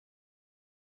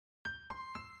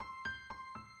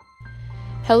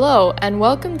Hello, and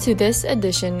welcome to this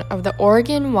edition of the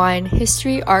Oregon Wine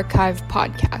History Archive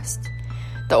podcast.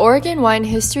 The Oregon Wine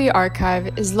History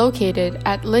Archive is located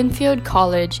at Linfield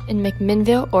College in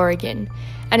McMinnville, Oregon,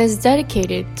 and is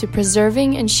dedicated to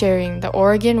preserving and sharing the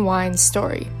Oregon wine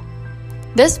story.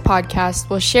 This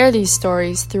podcast will share these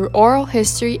stories through oral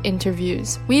history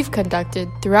interviews we've conducted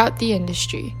throughout the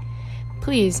industry.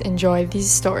 Please enjoy these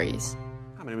stories.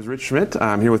 My name is Rich Schmidt.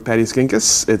 I'm here with Patty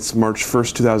Skinkis. It's March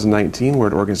 1st, 2019. We're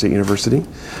at Oregon State University.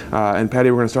 And Patty,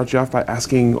 we're going to start you off by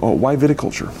asking, why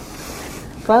viticulture?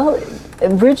 Well,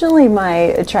 originally my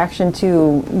attraction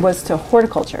was to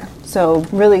horticulture. So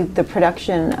really the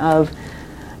production of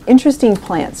interesting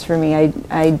plants for me.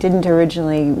 I didn't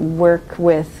originally work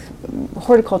with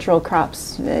horticultural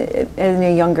crops in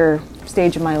a younger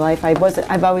stage of my life.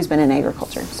 I've always been in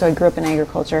agriculture. So I grew up in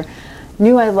agriculture.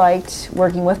 Knew I liked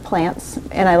working with plants,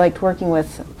 and I liked working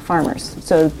with farmers,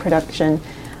 so production.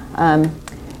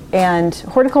 And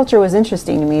horticulture was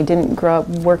interesting to me. Didn't grow up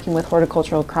working with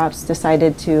horticultural crops,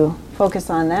 decided to focus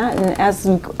on that. And as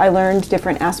I learned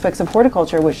different aspects of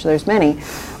horticulture, which there's many,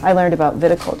 I learned about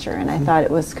viticulture, and I thought it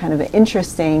was kind of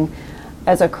interesting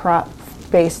as a crop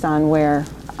based on where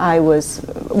I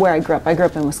grew up. I grew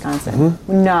up in Wisconsin,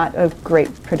 not a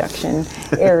great production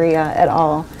area at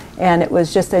all. And it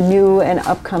was just a new and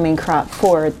upcoming crop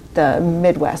for the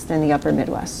Midwest and the upper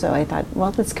Midwest. So I thought,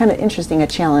 well, that's kind of interesting, a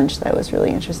challenge that I was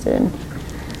really interested in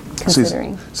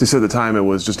considering. So you said at the time it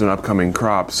was just an upcoming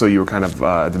crop, so you were kind of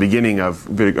at the beginning of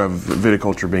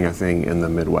viticulture being a thing in the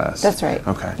Midwest. That's right.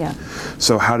 Okay. Yeah.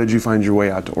 So how did you find your way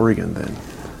out to Oregon then?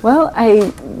 Well,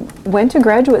 I went to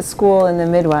graduate school in the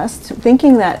Midwest,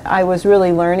 thinking that I was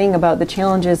really learning about the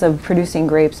challenges of producing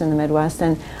grapes in the Midwest.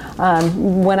 And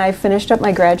when I finished up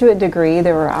my graduate degree,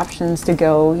 there were options to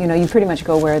go, you pretty much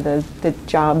go where the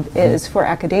job is for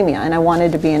academia. And I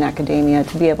wanted to be in academia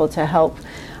to be able to help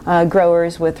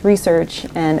growers with research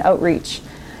and outreach.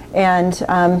 And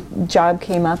job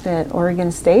came up at Oregon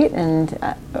State, and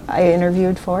I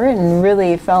interviewed for it and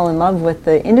really fell in love with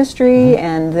the industry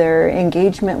and their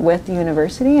engagement with the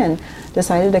university, and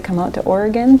decided to come out to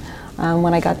Oregon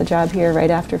when I got the job here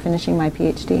right after finishing my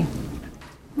PhD.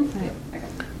 Right.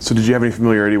 So did you have any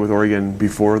familiarity with Oregon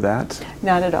before that?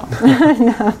 Not at all.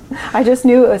 No. I just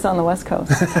knew it was on the West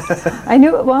Coast. I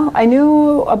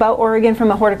knew about Oregon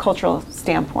from a horticultural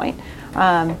standpoint.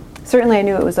 Certainly I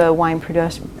knew it was a wine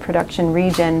production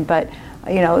region, but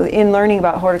in learning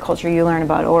about horticulture, you learn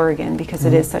about Oregon because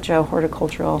it is such a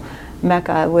horticultural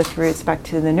mecca with respect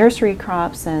to the nursery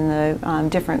crops and the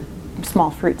different small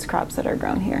fruits crops that are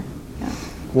grown here. Yeah.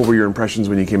 What were your impressions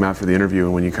when you came out for the interview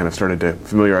and when you kind of started to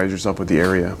familiarize yourself with the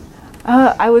area?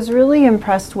 I was really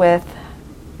impressed with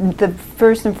the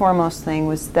first and foremost thing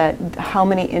was that how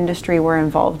many industry were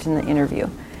involved in the interview.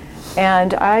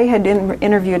 And I had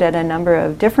interviewed at a number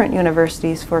of different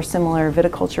universities for similar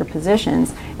viticulture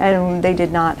positions, and they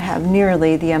did not have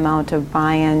nearly the amount of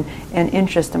buy-in and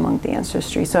interest among the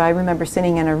industry. So I remember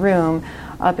sitting in a room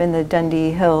up in the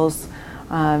Dundee Hills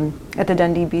at the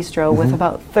Dundee Bistro with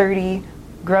about 30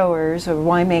 growers or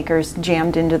winemakers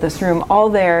jammed into this room, all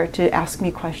there to ask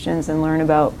me questions and learn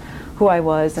about who I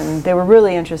was, and they were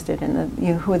really interested in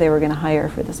who they were going to hire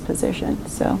for this position.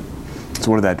 So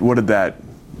what did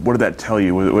that tell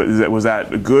you? Was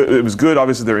that good? It was good.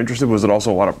 Obviously, they're interested. Was it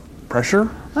also a lot of pressure?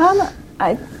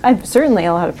 I've certainly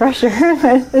a lot of pressure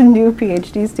as a new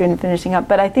PhD student finishing up.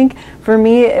 But I think for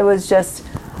me, it was just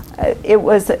it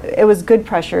was good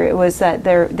pressure. It was that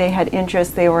they had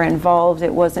interest. They were involved.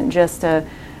 It wasn't just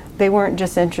they weren't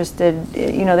just interested.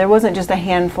 There wasn't just a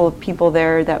handful of people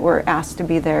there that were asked to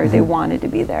be there. They wanted to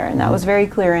be there, and that was very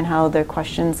clear in how the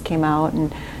questions came out,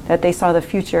 and that they saw the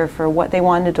future for what they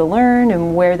wanted to learn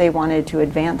and where they wanted to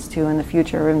advance to in the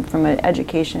future, and from an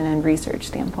education and research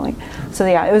standpoint. So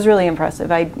yeah, it was really impressive.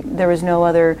 There was no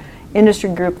other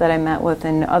industry group that I met with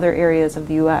in other areas of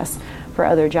the U.S. for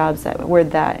other jobs that were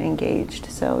that engaged.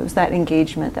 So it was that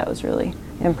engagement that was really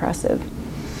impressive.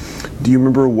 Do you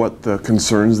remember what the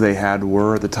concerns they had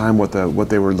were at the time, what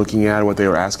they were looking at, what they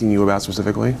were asking you about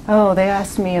specifically? Oh, they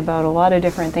asked me about a lot of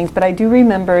different things, but I do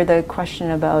remember the question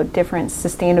about different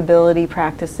sustainability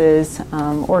practices,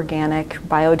 organic,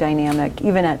 biodynamic,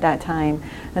 even at that time,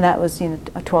 and that was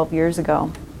 12 years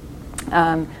ago.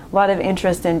 A lot of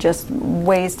interest in just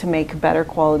ways to make better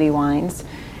quality wines,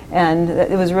 and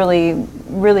it was really,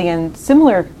 really in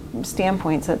similar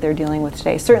standpoints that they're dealing with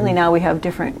today. Certainly now we have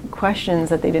different questions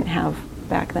that they didn't have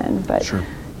back then, but sure.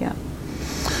 Yeah.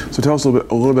 So tell us a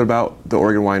little bit about the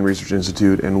Oregon Wine Research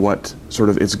Institute and what sort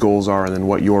of its goals are, and then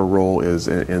what your role is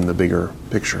in the bigger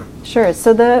picture. Sure.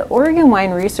 So the Oregon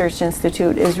Wine Research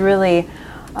Institute is really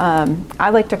I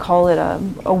like to call it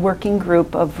a working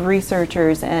group of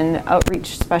researchers and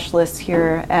outreach specialists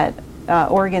here at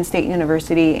Oregon State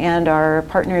University and our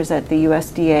partners at the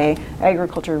USDA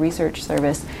Agriculture Research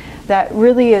Service. That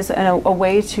really is a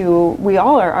way to, we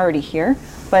all are already here,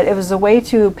 but it was a way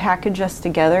to package us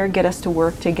together, get us to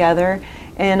work together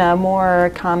in a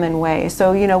more common way.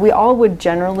 So, we all would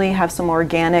generally have some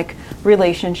organic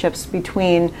relationships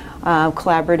between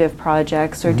collaborative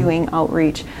projects or doing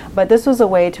outreach, but this was a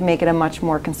way to make it a much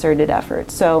more concerted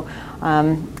effort. So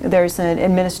there's an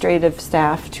administrative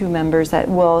staff, 2 members that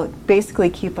will basically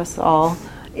keep us all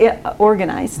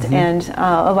organized and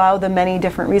allow the many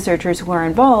different researchers who are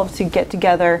involved to get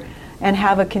together and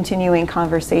have a continuing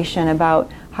conversation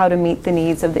about how to meet the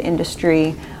needs of the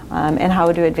industry and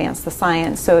how to advance the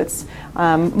science. So it's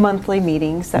monthly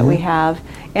meetings that we have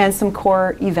and some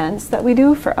core events that we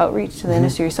do for outreach to the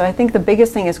industry. So I think the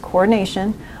biggest thing is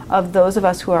coordination of those of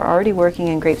us who are already working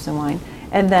in grapes and wine,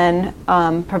 and then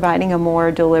providing a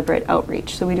more deliberate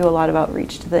outreach. So we do a lot of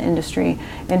outreach to the industry,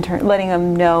 letting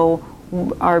them know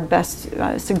our best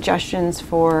suggestions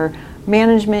for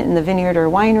management in the vineyard or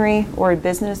winery or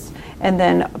business, and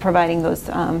then providing those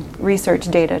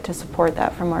research data to support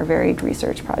that from our varied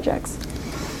research projects.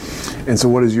 And so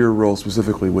what is your role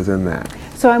specifically within that?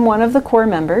 So I'm one of the core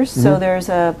members. So there's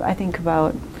I think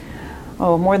about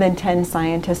more than 10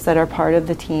 scientists that are part of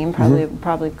the team,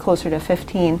 probably closer to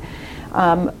 15.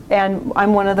 And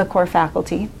I'm one of the core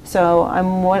faculty. So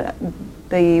I'm one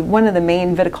of the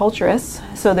main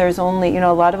viticulturists. So there's only,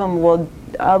 a lot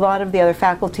of the other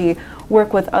faculty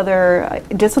work with other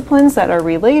disciplines that are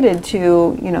related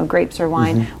to, grapes or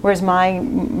wine, whereas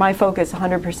my focus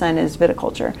 100% is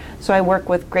viticulture. So I work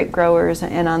with grape growers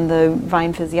and on the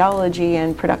vine physiology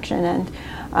and production end.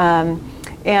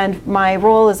 And my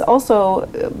role is also,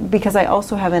 because I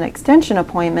also have an extension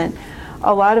appointment,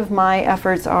 a lot of my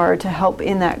efforts are to help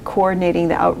in that coordinating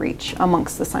the outreach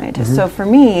amongst the scientists. So for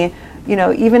me,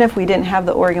 even if we didn't have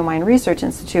the Oregon Wine Research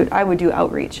Institute, I would do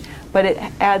outreach. But it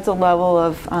adds a level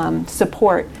of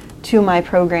support to my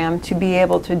program to be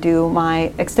able to do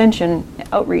my extension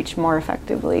outreach more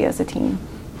effectively as a team.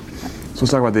 So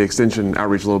let's talk about the extension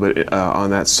outreach a little bit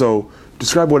on that. So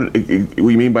describe what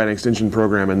we mean by an extension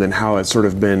program, and then how it's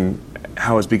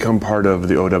how it's become part of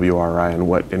the OWRI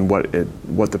and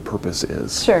what the purpose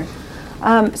is. Sure.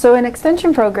 So an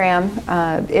extension program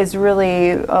is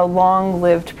really a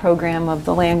long-lived program of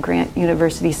the land-grant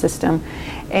university system,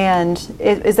 and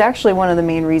it is actually one of the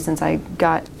main reasons I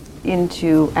got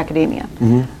into academia,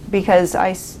 because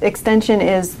extension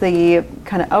is the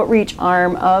kind of outreach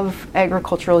arm of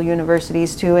agricultural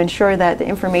universities to ensure that the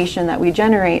information that we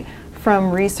generate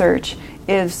from research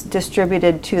is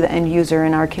distributed to the end user.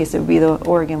 In our case, it would be the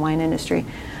Oregon wine industry.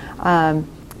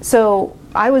 So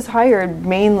I was hired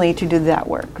mainly to do that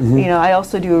work. I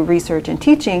also do research and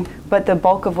teaching, but the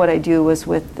bulk of what I do was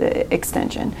with the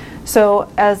extension.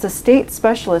 So as a state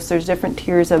specialist, there's different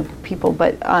tiers of people,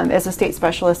 but as a state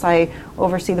specialist, I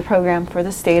oversee the program for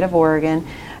the state of Oregon,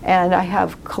 and I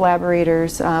have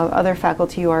collaborators, other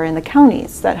faculty who are in the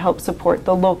counties that help support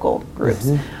the local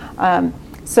groups.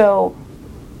 So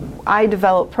I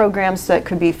develop programs that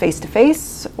could be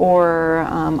face-to-face or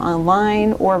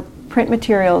online or print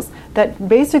materials that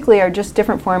basically are just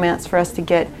different formats for us to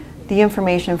get the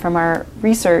information from our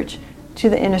research to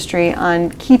the industry on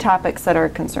key topics that are a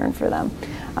concern for them.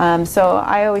 So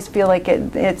I always feel like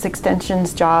it's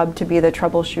Extension's job to be the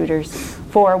troubleshooters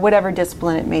for whatever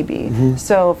discipline it may be.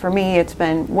 So for me, it's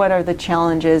been, what are the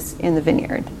challenges in the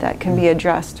vineyard that can be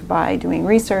addressed by doing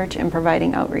research and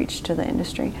providing outreach to the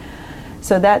industry.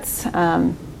 So that's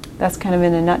kind of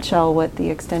in a nutshell what the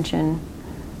extension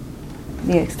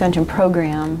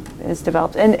program is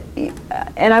developed.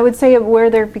 And I would say where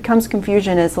there becomes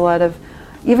confusion is a lot of,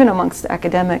 even amongst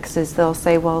academics, is they'll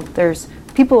say, well, there's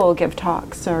people will give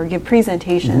talks or give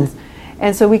presentations,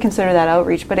 and so we consider that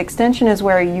outreach. But extension is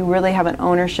where you really have an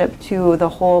ownership to the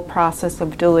whole process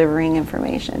of delivering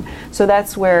information. So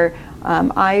that's where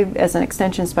I, as an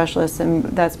extension specialist, and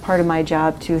that's part of my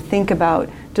job, to think about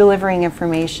delivering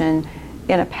information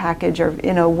in a package or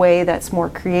in a way that's more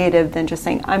creative than just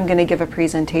saying, I'm going to give a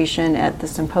presentation at the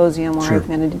symposium, or I'm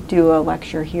going to do a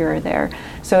lecture here or there.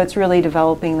 So it's really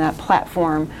developing that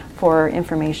platform for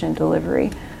information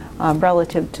delivery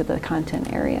relative to the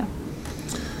content area.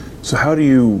 So how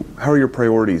are your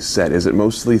priorities set? Is it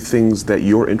mostly things that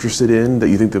you're interested in, that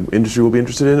you think the industry will be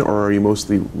interested in, or are you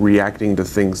mostly reacting to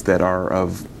things that are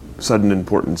of sudden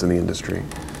importance in the industry?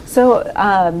 So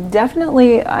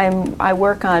definitely I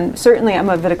work on, certainly I'm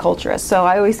a viticulturist, so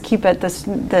I always keep at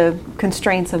the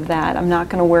constraints of that. I'm not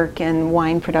going to work in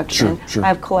wine production. Sure. I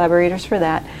have collaborators for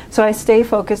that. So I stay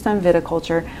focused on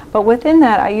viticulture, but within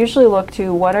that I usually look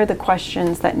to what are the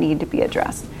questions that need to be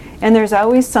addressed. And there's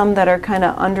always some that are kind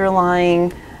of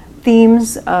underlying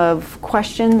themes of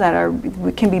questions that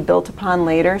can be built upon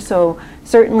later. So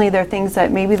certainly there are things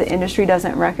that maybe the industry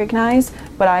doesn't recognize,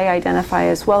 but I identify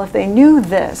as, well, if they knew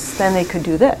this, then they could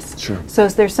do this. Sure. So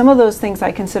there's some of those things,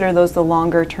 I consider those the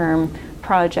longer term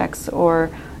projects,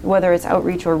 or whether it's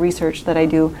outreach or research that I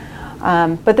do.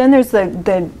 But then there's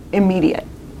the immediate.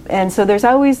 And so there's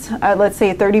always, let's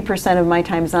say 30% of my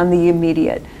time is on the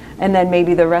immediate. And then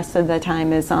maybe the rest of the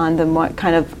time is on the more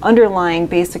kind of underlying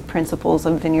basic principles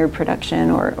of vineyard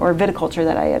production or viticulture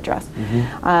that I address.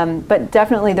 But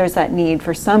definitely there's that need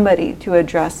for somebody to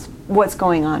address what's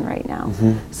going on right now.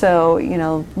 So,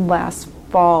 last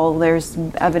fall there's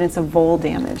evidence of vole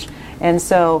damage. And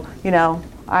so,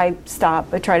 I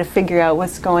try to figure out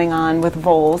what's going on with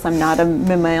voles. I'm not a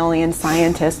mammalian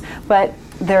scientist, but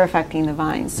they're affecting the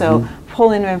vines. So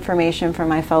pull in information from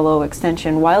my fellow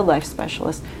extension wildlife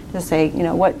specialists to say,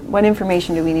 what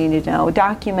information do we need to know,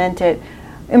 document it,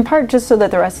 in part just so that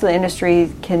the rest of the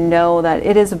industry can know that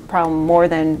it is a problem more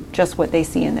than just what they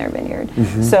see in their vineyard.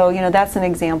 So, that's an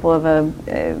example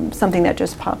of something that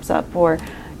just pops up. Or,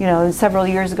 several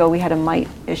years ago we had a mite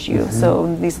issue.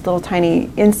 So these little tiny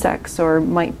insects or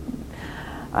mite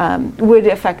would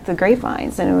affect the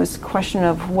grapevines, and it was a question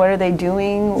of what are they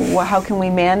doing, how can we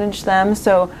manage them.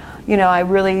 So I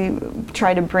really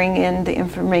try to bring in the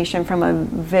information from a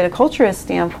viticulturist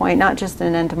standpoint, not just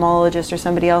an entomologist or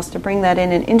somebody else, to bring that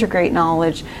in and integrate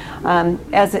knowledge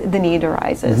as the need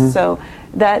arises. So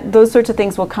those sorts of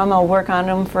things will come. I'll work on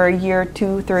them for a year,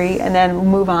 2, 3, and then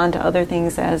move on to other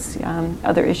things as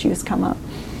other issues come up.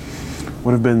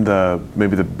 What have been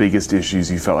maybe the biggest issues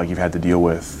you felt like you've had to deal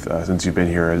with since you've been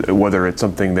here? Whether it's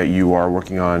something that you are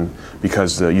working on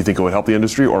because you think it would help the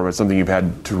industry, or it's something you've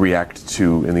had to react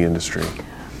to in the industry?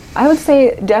 I would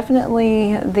say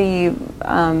definitely the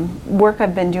work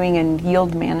I've been doing in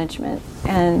yield management.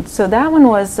 And so that one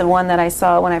was the one that I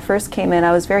saw when I first came in.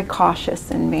 I was very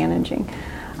cautious in managing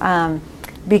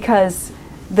because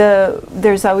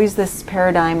there's always this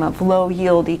paradigm of low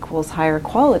yield equals higher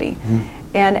quality.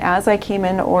 And as I came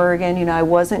into Oregon, I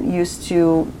wasn't used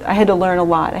to, I had to learn a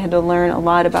lot. I had to learn a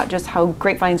lot about just how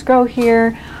grapevines grow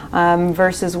here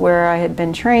versus where I had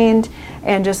been trained,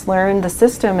 and just learn the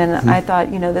system. And I thought,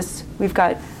 we've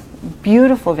got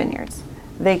beautiful vineyards.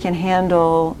 They can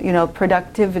handle,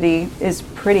 productivity is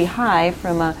pretty high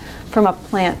from a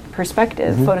plant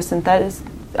perspective. Photosynthesis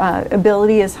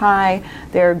ability is high.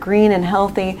 They're green and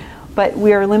healthy, but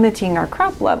we are limiting our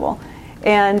crop level.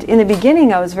 And in the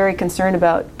beginning, I was very concerned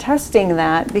about testing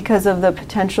that because of the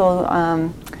potential,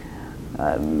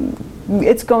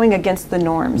 it's going against the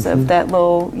norms of that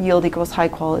low yield equals high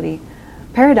quality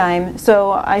paradigm.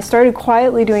 So I started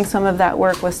quietly doing some of that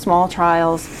work with small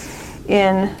trials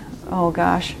in,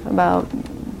 about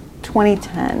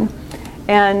 2010.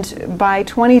 And by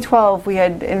 2012, we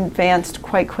had advanced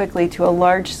quite quickly to a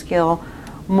large-scale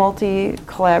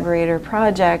multi-collaborator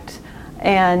project,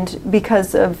 and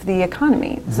because of the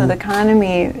economy. So the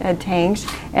economy had tanked,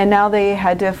 and now they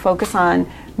had to focus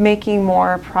on making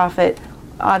more profit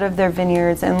out of their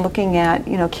vineyards and looking at,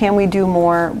 can we do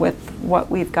more with what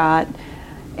we've got?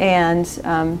 And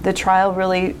the trial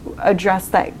really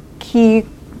addressed that key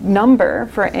number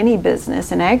for any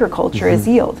business in agriculture is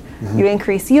yield. You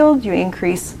increase yield, you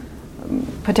increase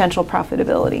potential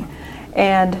profitability.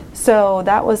 And so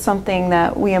that was something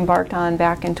that we embarked on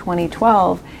back in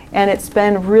 2012, and it's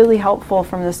been really helpful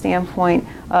from the standpoint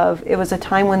of it was a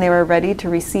time when they were ready to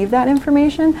receive that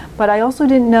information, but I also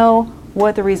didn't know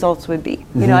what the results would be.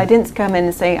 I didn't come in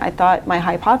and say, I thought my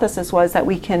hypothesis was that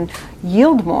we can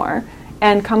yield more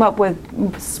and come up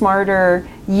with smarter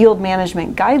yield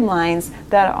management guidelines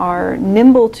that are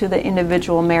nimble to the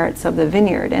individual merits of the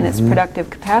vineyard and its productive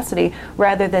capacity,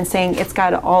 rather than saying it's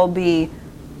got to all be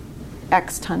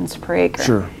X tons per acre.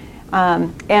 Sure.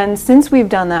 And since we've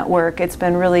done that work, it's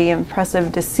been really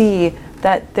impressive to see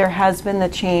that there has been the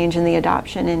change in the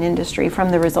adoption in industry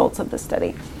from the results of the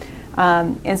study.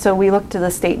 And so we look to the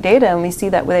state data and we see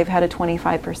that they've had a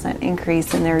 25%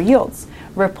 increase in their yields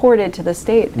reported to the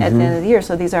state at the end of the year.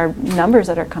 So these are numbers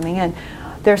that are coming in.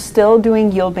 They're still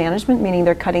doing yield management, meaning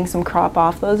they're cutting some crop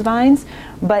off those vines,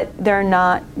 but they're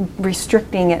not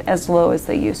restricting it as low as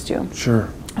they used to. Sure.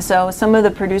 So some of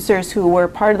the producers who were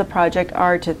part of the project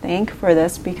are to thank for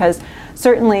this, because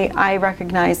certainly I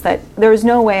recognize that there was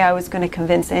no way I was going to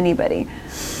convince anybody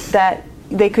that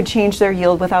they could change their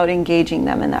yield without engaging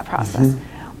them in that process.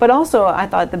 But also, I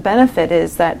thought the benefit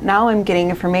is that now I'm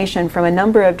getting information from a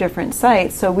number of different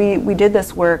sites. So we did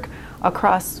this work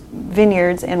across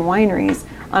vineyards and wineries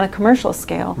on a commercial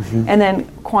scale, and then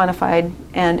quantified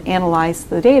and analyzed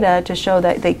the data to show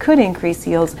that they could increase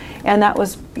yields. And that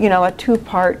was, a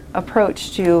two-part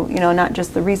approach to, not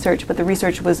just the research, but the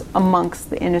research was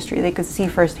amongst the industry. They could see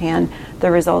firsthand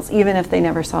the results, even if they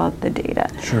never saw the data.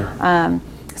 Sure.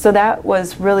 So that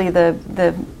was really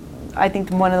I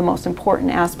think one of the most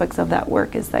important aspects of that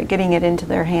work is that getting it into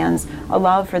their hands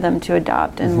allowed for them to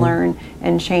adopt and learn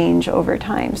and change over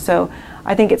time. So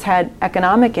I think it's had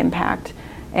economic impact,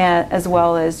 as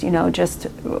well as, just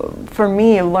for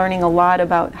me, learning a lot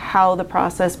about how the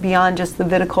process beyond just the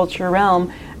viticulture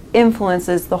realm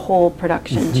influences the whole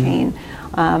production chain,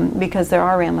 because there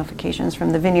are ramifications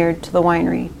from the vineyard to the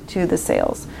winery to the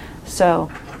sales. So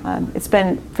it's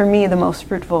been, for me, the most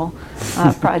fruitful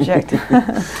project.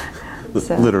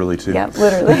 So, literally too. Yeah,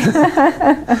 literally.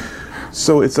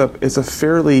 So it's a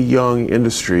fairly young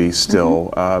industry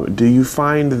still. Do you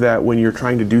find that when you're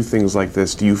trying to do things like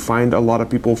this, do you find a lot of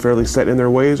people fairly set in their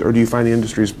ways, or do you find the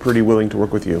industry is pretty willing to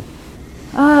work with you?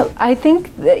 I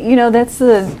think that, that's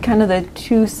the kind of the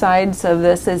two sides of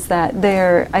this, is that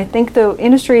I think the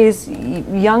industry is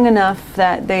young enough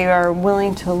that they are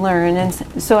willing to learn, and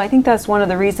so I think that's one of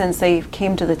the reasons they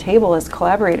came to the table as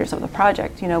collaborators of the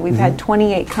project. We've had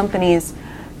 28 companies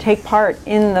take part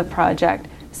in the project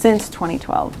since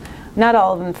 2012. Not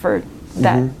all of them for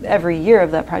that every year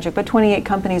of that project, but 28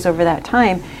 companies over that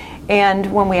time.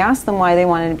 And when we asked them why they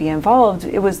wanted to be involved,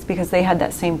 it was because they had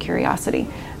that same curiosity.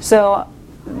 So,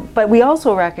 but we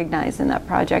also recognized in that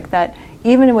project that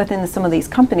even within some of these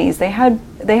companies, they had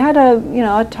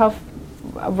a tough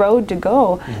road to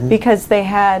go, because they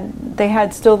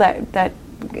had still that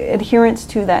adherence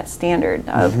to that standard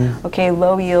of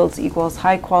low yields equals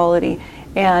high quality.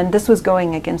 And this was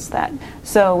going against that.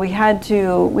 So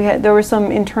there were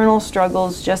some internal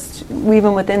struggles just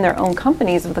even within their own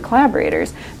companies of the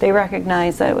collaborators. They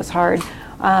recognized that it was hard.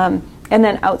 And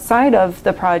then outside of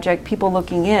the project, people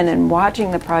looking in and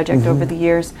watching the project over the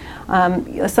years,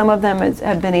 some of them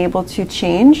have been able to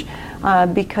change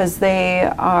because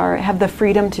they have the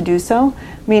freedom to do so,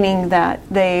 meaning that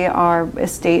they are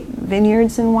estate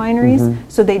vineyards and wineries,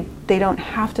 so they don't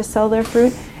have to sell their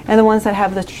fruit. And the ones that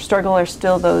have the struggle are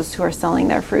still those who are selling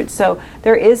their fruit. So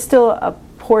there is still a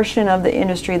portion of the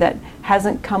industry that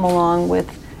hasn't come along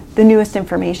with the newest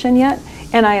information yet,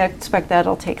 and I expect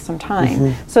that'll take some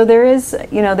time. So there is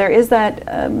that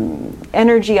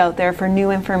energy out there for new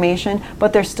information,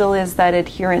 but there still is that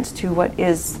adherence to what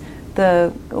is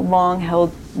the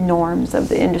long-held norms of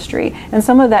the industry, and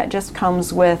some of that just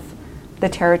comes with the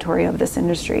territory of this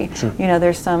industry.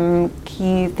 There's some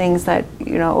key things that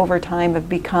over time have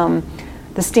become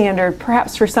the standard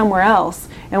perhaps for somewhere else,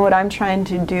 and what I'm trying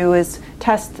to do is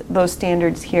test those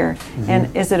standards here.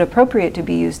 And is it appropriate to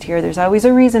be used here? There's always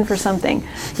a reason for something.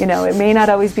 It may not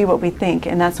always be what we think,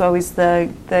 and that's always the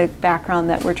background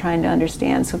that we're trying to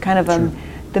understand. So kind of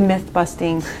the myth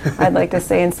busting, I'd like to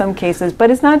say in some cases, but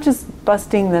it's not just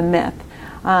busting the myth.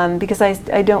 Because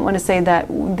I don't want to say that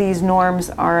these norms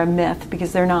are a myth,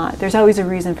 because they're not. There's always a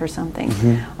reason for something.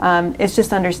 It's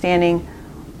just understanding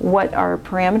what our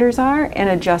parameters are and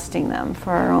adjusting them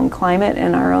for our own climate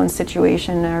and our own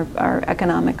situation, our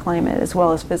economic climate as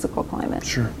well as physical climate.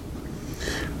 Sure.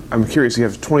 I'm curious, you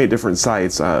have 28 different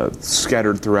sites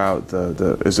scattered throughout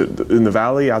is it in the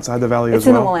valley, outside the valley as well? It's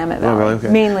in the Willamette Valley, okay.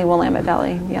 Mainly Willamette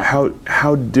Valley, yeah.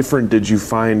 How different did you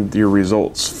find your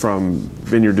results from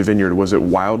vineyard to vineyard? Was it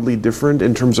wildly different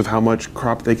in terms of how much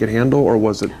crop they could handle,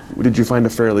 or did you find a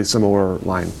fairly similar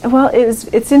line? Well,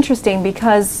 it's interesting,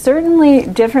 because certainly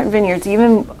different vineyards,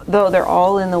 even though they're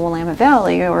all in the Willamette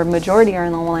Valley, or majority are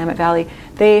in the Willamette Valley,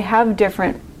 they have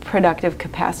different productive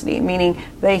capacity, meaning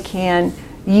they can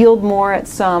yield more at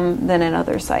some than at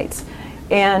other sites.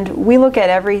 And we look at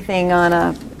everything on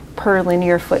a per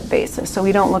linear foot basis, so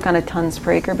we don't look on a tons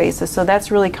per acre basis. So that's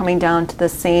really coming down to the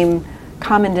same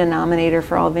common denominator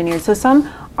for all vineyards. So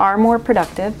some are more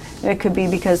productive. It could be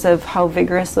because of how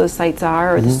vigorous those sites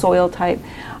are, or the soil type.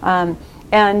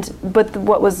 But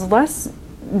what was less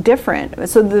different,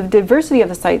 so the diversity of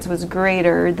the sites was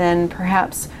greater than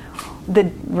perhaps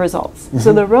the results.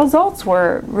 So the results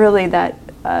were really that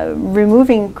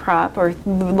removing crop or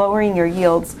lowering your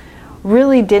yields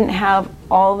really didn't have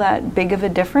all that big of a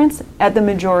difference at the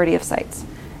majority of sites,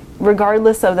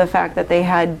 regardless of the fact that they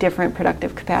had different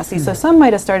productive capacity. So some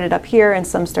might have started up here and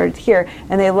some started here,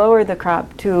 and they lowered the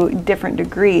crop to different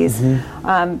degrees,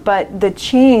 but the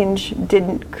change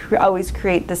didn't always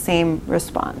create the same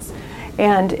response.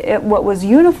 And what was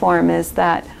uniform is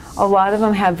that a lot of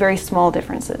them have very small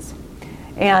differences,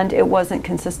 and it wasn't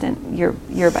consistent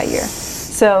year by year.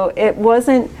 So it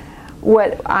wasn't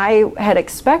what I had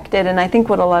expected, and I think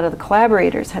what a lot of the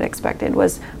collaborators had expected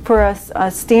was for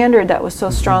a standard that was so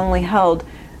strongly held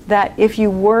that if you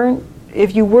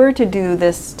were to do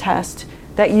this test,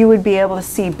 that you would be able to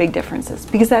see big differences,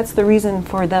 because that's the reason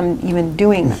for them even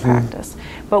doing the practice.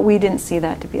 But we didn't see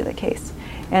that to be the case.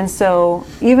 And so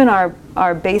even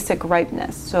our basic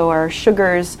ripeness, so our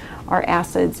sugars, our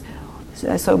acids,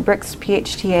 so Brix,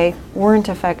 PHTA, weren't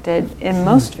affected in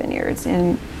most vineyards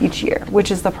in each year,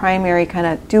 which is the primary kind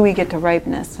of, do we get to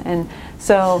ripeness? And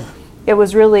so it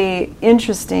was really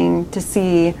interesting to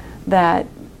see that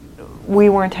we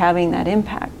weren't having that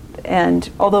impact. And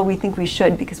although we think we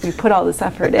should, because we put all this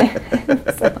effort in.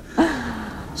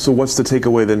 So what's the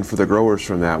takeaway then for the growers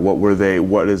from that?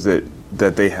 What is it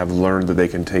that they have learned that they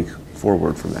can take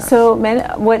forward from that? So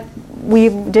what we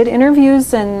did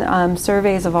interviews and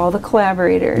surveys of all the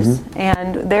collaborators,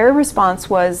 and their response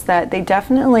was that they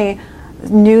definitely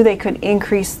knew they could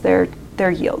increase their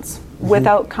yields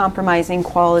without compromising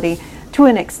quality to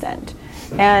an extent.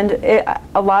 And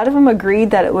a lot of them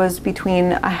agreed that it was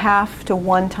between 0.5 to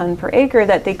 1 ton per acre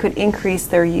that they could increase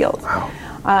their yield. Wow.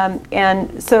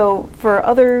 And so for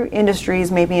other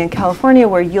industries, maybe in California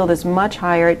where yield is much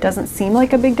higher, it doesn't seem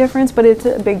like a big difference, but it's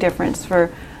a big difference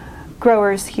for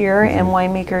growers here and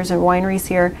winemakers and wineries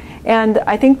here. And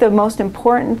I think the most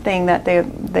important thing that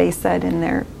they said in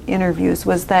their interviews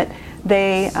was that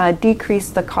they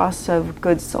decreased the cost of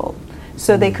goods sold,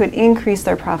 so they could increase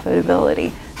their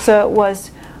profitability. So it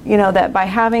was, that by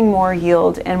having more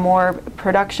yield and more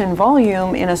production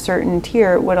volume in a certain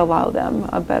tier would allow them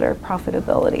a better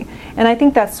profitability. And I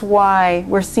think that's why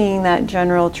we're seeing that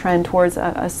general trend towards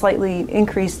a slightly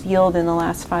increased yield in the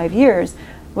last 5 years,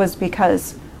 was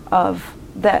because of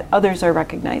that others are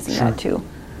recognizing that too.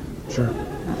 Sure.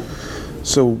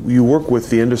 So you work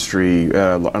with the industry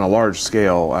on a large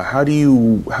scale. How do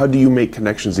you make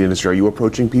connections to the industry? Are you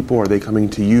approaching people? Are they coming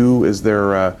to you? Is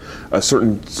there a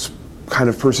certain kind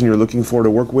of person you're looking for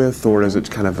to work with, or is it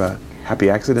kind of a happy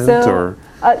accident?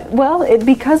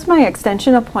 Because my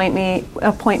extension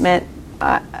appointment,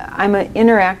 I'm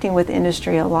interacting with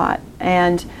industry a lot,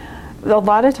 and a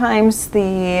lot of times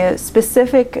the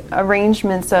specific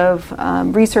arrangements of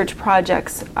research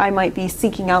projects, I might be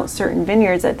seeking out certain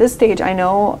vineyards. At this stage, I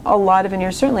know a lot of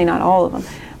vineyards, certainly not all of them,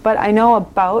 but I know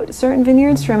about certain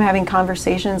vineyards from having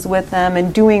conversations with them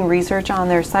and doing research on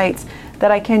their sites, that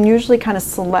I can usually kind of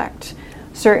select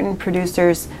certain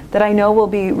producers that I know will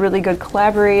be really good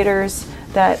collaborators,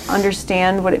 that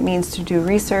understand what it means to do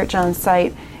research on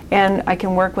site, and I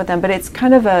can work with them. But it's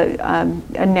kind of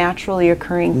a naturally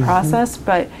occurring process.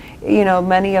 But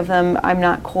many of them I'm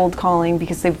not cold calling,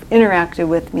 because they've interacted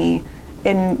with me,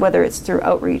 in whether it's through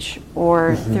outreach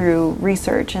or through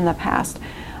research in the past.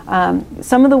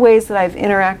 Some of the ways that I've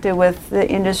interacted with the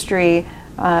industry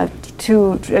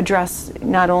to address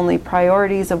not only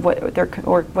priorities of what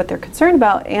they're concerned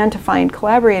about, and to find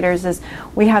collaborators, is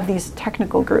we have these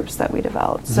technical groups that we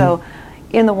developed. So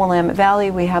in the Willamette Valley,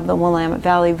 we have the Willamette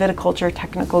Valley Viticulture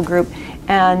Technical Group,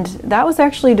 and that was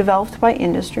actually developed by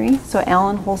industry. So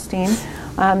Alan Holstein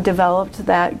developed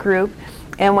that group,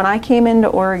 and when I came into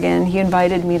Oregon, he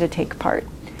invited me to take part.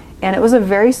 And it was a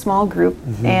very small group,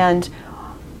 and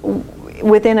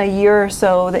within a year or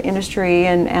so, the industry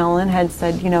and Alan had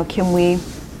said, can we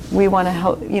want to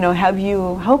help, have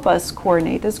you help us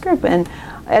coordinate this group? And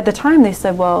at the time they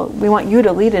said, well, we want you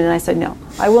to lead it. And I said, no,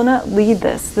 I will not lead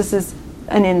this. This is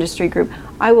an industry group.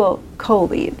 I will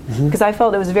co-lead, because I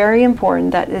felt it was very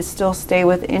important that it still stay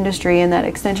with industry, and that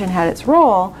Extension had its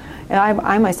role, and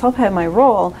I myself had my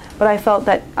role, but I felt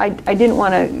that I didn't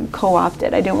want to co-opt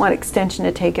it. I didn't want Extension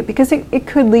to take it, because it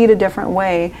could lead a different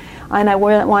way, and I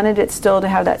wanted it still to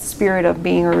have that spirit of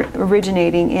being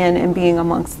originating in and being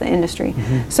amongst the industry.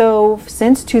 So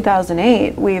since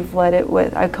 2008, we've led it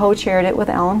with, I co-chaired it with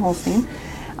Alan Holstein.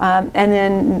 And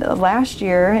then last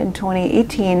year, in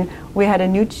 2018, we had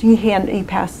he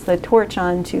passed the torch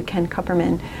on to Ken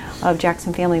Kupperman of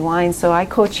Jackson Family Wines. So I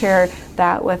co-chair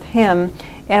that with him,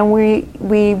 and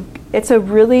it's a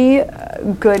really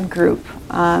good group.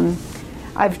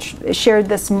 I've shared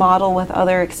this model with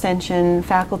other extension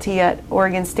faculty at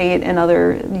Oregon State and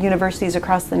other universities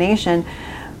across the nation,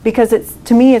 because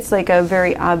to me it's like a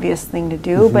very obvious thing to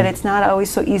do, but it's not always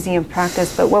so easy in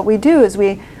practice. But what we do is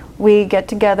we get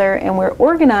together and we're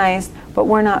organized, but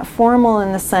we're not formal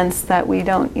in the sense that we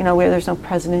don't, where there's no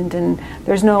president and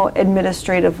there's no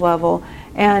administrative level.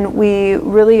 And we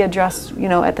really address,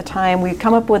 at the time, we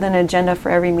come up with an agenda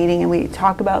for every meeting, and we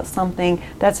talk about something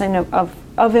that's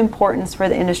of importance for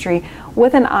the industry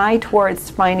with an eye towards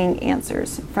finding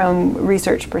answers from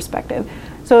research perspective.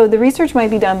 So the research might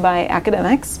be done by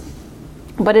academics,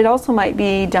 but it also might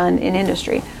be done in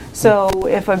industry. So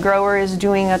if a grower is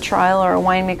doing a trial or a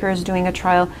winemaker is doing a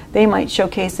trial, they might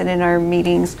showcase it in our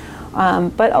meetings.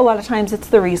 But a lot of times it's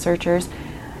the researchers.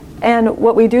 And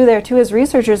what we do there too as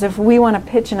researchers, if we want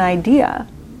to pitch an idea,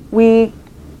 we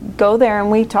go there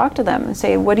and we talk to them and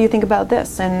say, what do you think about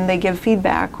this? And they give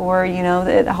feedback, or,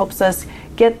 it helps us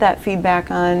get that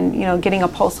feedback on, getting a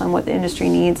pulse on what the industry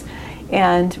needs.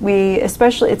 And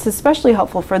it's especially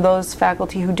helpful for those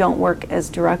faculty who don't work as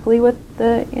directly with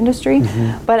the industry,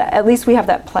 but at least we have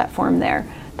that platform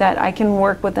there that I can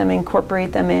work with them,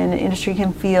 incorporate them in. Industry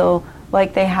can feel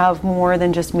like they have more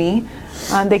than just me.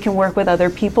 They can work with other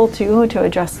people too to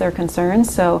address their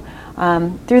concerns. So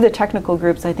through the technical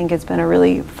groups, I think it's been a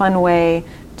really fun way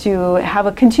to have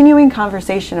a continuing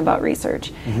conversation about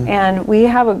research. And we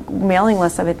have a mailing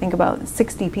list of, I think, about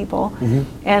 60 people.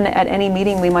 And at any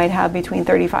meeting, we might have between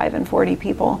 35 and 40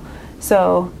 people.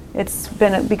 So it's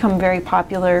become very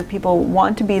popular. People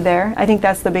want to be there. I think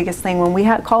that's the biggest thing. When we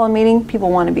call a meeting,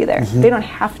 people want to be there. They don't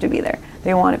have to be there.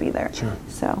 They want to be there. Sure.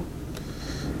 So.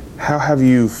 How have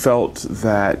you felt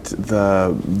that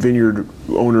the vineyard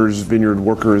owners, vineyard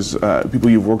workers, people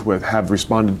you've worked with have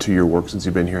responded to your work since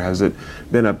you've been here? Has it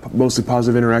been a mostly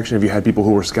positive interaction? Have you had people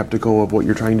who were skeptical of what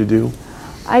you're trying to do?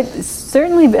 It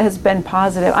certainly has been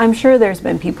positive. I'm sure there's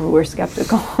been people who are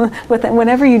skeptical. But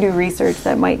whenever you do research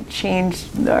that might change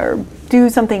or do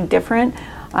something different,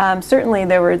 certainly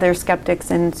there's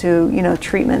skeptics into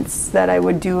treatments that I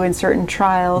would do in certain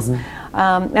trials.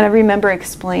 And I remember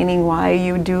explaining why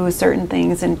you do certain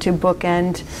things, and to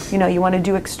bookend, you want to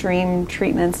do extreme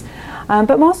treatments.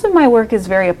 But most of my work is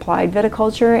very applied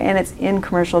viticulture, and it's in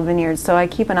commercial vineyards. So I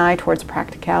keep an eye towards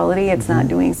practicality. It's not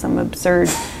doing some absurd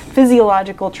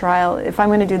physiological trial. If I'm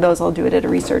going to do those, I'll do it at a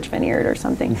research vineyard or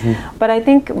something. But I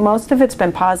think most of it's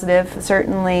been positive,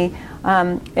 certainly.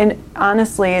 And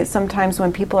honestly, sometimes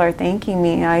when people are thanking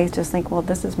me, I just think, well,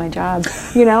 this is my job,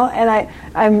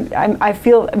 and I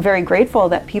feel very grateful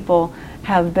that people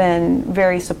have been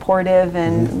very supportive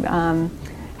and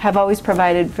have always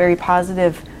provided very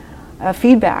positive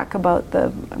feedback about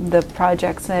the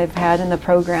projects that I've had in the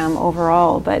program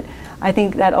overall. But I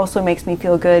think that also makes me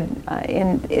feel good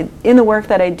in the work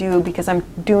that I do, because I'm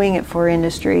doing it for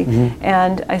industry,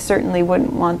 and I certainly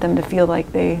wouldn't want them to feel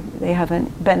like they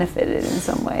haven't benefited in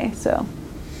some way. So.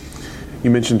 You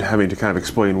mentioned having to kind of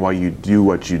explain why you do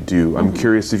what you do. I'm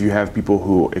curious if you have people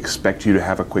who expect you to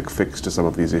have a quick fix to some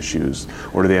of these issues,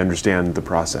 or do they understand the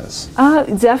process?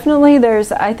 Definitely,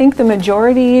 I think the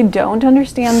majority don't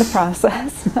understand the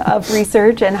process of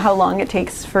research and how long it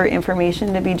takes for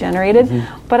information to be generated.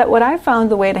 But what I found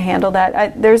the way to handle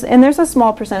that, there's a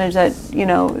small percentage that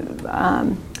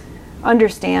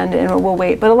understand and will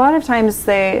wait, but a lot of times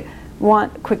they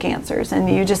want quick answers, and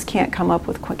you just can't come up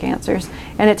with quick answers,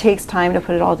 and it takes time to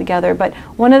put it all together. But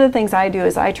one of the things I do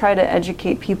is I try to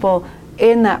educate people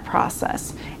in that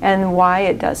process and why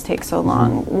it does take so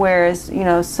long, whereas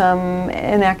some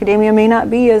in academia may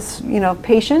not be as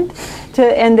patient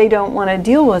and they don't want to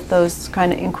deal with those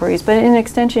kind of inquiries. But in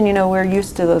extension, we're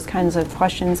used to those kinds of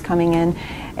questions coming in,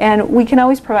 and we can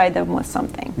always provide them with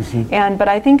something. But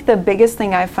I think the biggest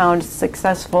thing I've found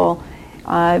successful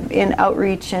in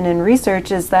outreach and in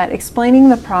research is that explaining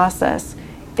the process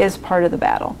is part of the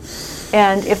battle.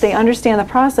 And if they understand the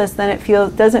process, then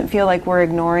it doesn't feel like we're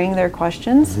ignoring their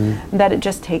questions, that it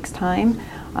just takes time.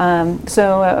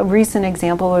 So a recent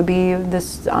example would be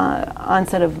this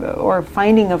onset of or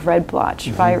finding of red blotch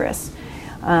virus.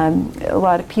 A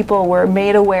lot of people were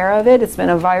made aware of it. It's been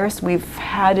a virus. We've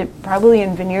had it probably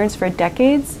in vineyards for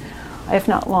decades, if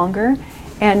not longer.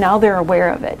 And now they're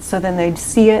aware of it. So then they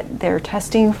see it, they're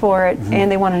testing for it,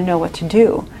 and they want to know what to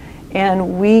do.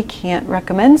 And we can't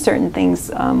recommend certain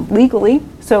things legally.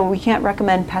 So we can't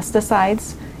recommend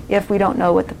pesticides if we don't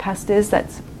know what the pest is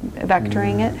that's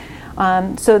vectoring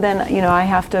it. So then, I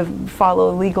have to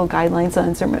follow legal guidelines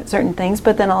on certain things,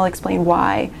 but then I'll explain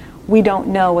why we don't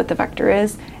know what the vector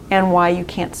is and why you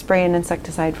can't spray an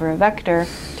insecticide for a vector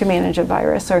to manage a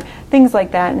virus or things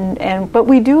like that. But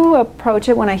we do approach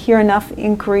it when I hear enough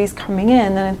inquiries coming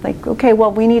in, then it's like, okay,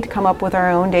 well, we need to come up with our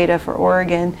own data for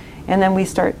Oregon, and then we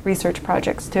start research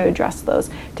projects to address those,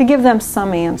 to give them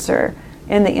some answer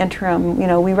in the interim.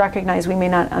 We recognize we may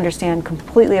not understand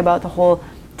completely about the whole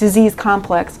disease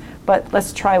complex, but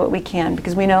let's try what we can,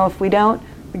 because we know if we don't,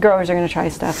 the growers are going to try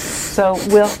stuff. So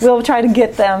we'll try to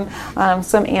get them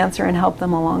some answer and help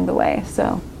them along the way.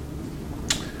 So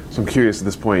I'm curious at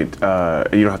this point, you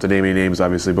don't have to name any names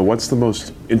obviously, but what's the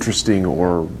most interesting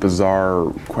or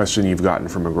bizarre question you've gotten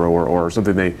from a grower, or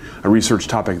something a research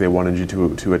topic they wanted you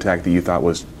to attack that you thought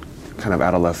was kind of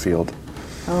out of left field?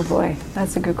 Oh boy,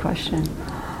 that's a good question.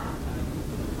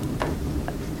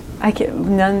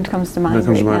 None comes to mind. None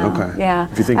comes to mind. Now. Okay.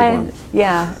 Yeah. If you think of one.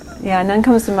 Yeah, none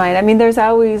comes to mind. I mean, there's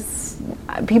always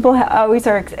people always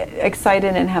are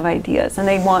excited and have ideas, and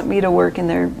they want me to work in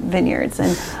their vineyards.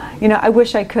 And I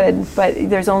wish I could, but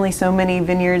there's only so many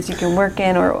vineyards you can work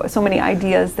in, or so many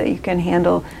ideas that you can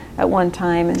handle at one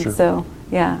time. And sure. So,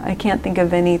 yeah, I can't think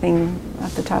of anything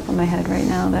off the top of my head right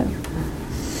now that.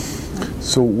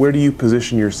 So where do you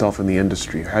position yourself in the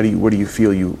industry? Where do you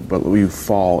feel you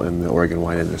fall in the Oregon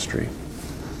wine industry?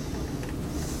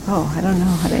 Oh, I don't know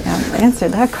how to answer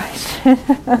that question.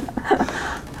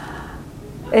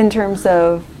 In terms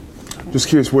of. Just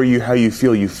curious how you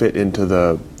feel you fit into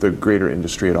the greater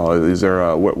industry at all. Is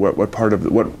there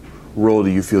what role do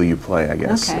you feel you play, I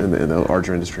guess, Okay. in the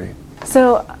larger industry?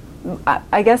 So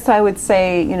I guess I would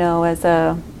say,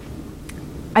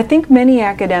 I think many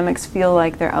academics feel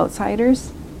like they're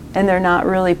outsiders and they're not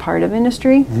really part of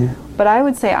industry. Mm-hmm. But I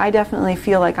would say I definitely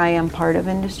feel like I am part of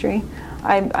industry.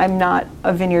 I'm not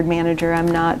a vineyard manager, I'm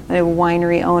not a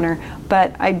winery owner,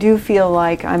 but I do feel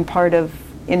like I'm part of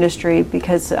industry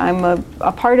because I'm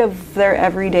a part of their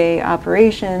everyday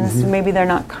operations. Mm-hmm. Maybe they're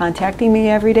not contacting me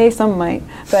every day, some might,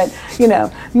 but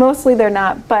mostly they're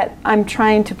not, but I'm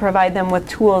trying to provide them with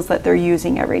tools that they're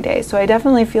using every day. So I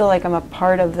definitely feel like I'm a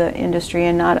part of the industry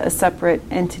and not a separate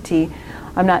entity.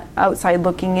 I'm not outside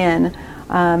looking in.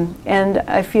 And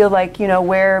I feel like,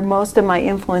 where most of my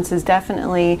influence is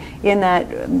definitely in that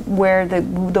where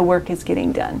the work is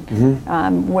getting done,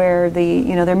 mm-hmm. Where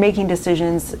they're making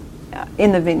decisions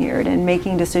in the vineyard and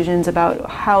making decisions about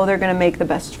how they're going to make the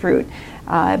best fruit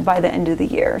by the end of the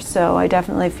year. So I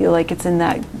definitely feel like it's in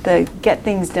the get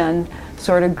things done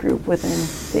sort of group within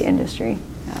the industry.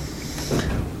 Yeah.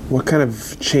 What kind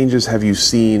of changes have you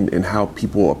seen in how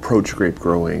people approach grape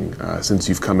growing since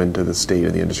you've come into the state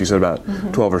and the industry? You said about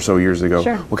mm-hmm. 12 or so years ago.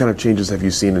 Sure. What kind of changes have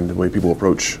you seen in the way people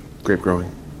approach grape growing?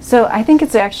 So I think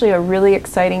it's actually a really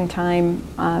exciting time,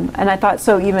 and I thought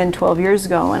so even 12 years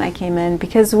ago when I came in,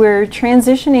 because we're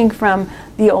transitioning from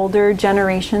the older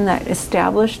generation that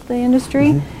established the industry,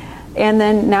 mm-hmm. and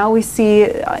then now we see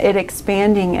it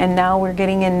expanding, and now we're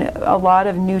getting in a lot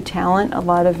of new talent, a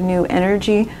lot of new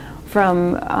energy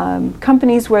from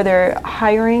companies where they're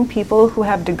hiring people who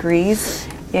have degrees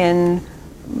in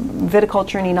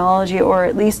viticulture and enology, or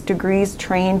at least degrees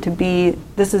trained to be,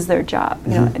 this is their job.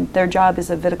 Mm-hmm. Their job is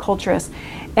a viticulturist.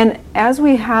 And as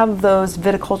we have those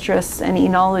viticulturists and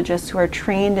enologists who are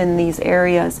trained in these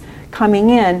areas coming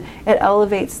in, it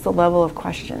elevates the level of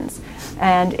questions.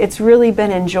 And it's really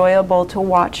been enjoyable to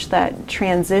watch that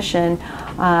transition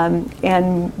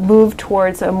and move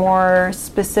towards a more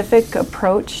specific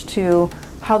approach to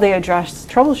how they address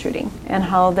troubleshooting and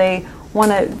how they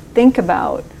want to think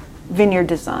about vineyard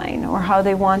design, or how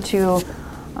they want to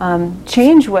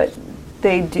change what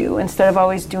they do instead of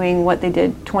always doing what they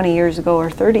did 20 years ago or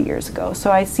 30 years ago.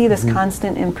 So I see this mm-hmm.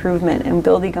 constant improvement and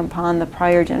building upon the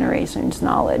prior generation's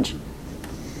knowledge.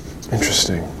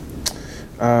 Interesting.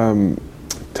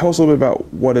 Tell us a little bit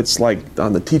about what it's like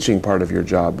on the teaching part of your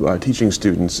job, teaching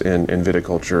students in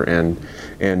viticulture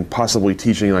and possibly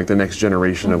teaching like the next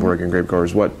generation mm-hmm. of Oregon grape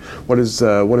growers. What is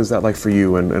that like for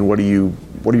you, and what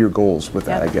are your goals with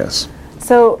that, I guess?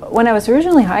 So when I was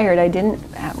originally hired,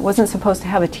 I wasn't supposed to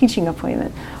have a teaching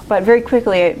appointment, but very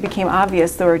quickly it became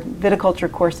obvious there were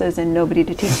viticulture courses and nobody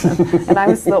to teach them, and I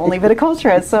was the only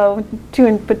viticulturist. So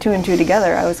put two and two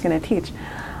together, I was going to teach.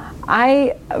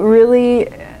 I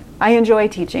enjoy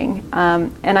teaching,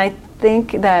 and I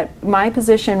think that my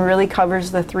position really covers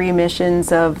the three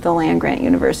missions of the land-grant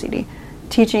university: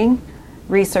 teaching,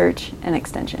 research, and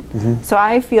extension. Mm-hmm. So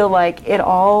I feel like it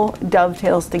all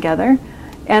dovetails together.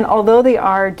 And although they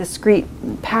are discrete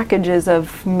packages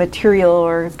of material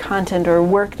or content or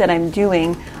work that I'm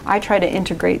doing, I try to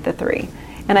integrate the three.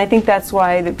 And I think that's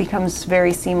why it becomes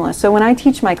very seamless. So when I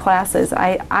teach my classes,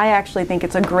 I actually think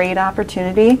it's a great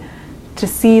opportunity to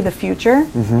see the future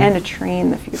mm-hmm. and to train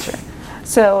the future.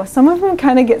 So some of them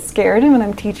kind of get scared when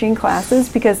I'm teaching classes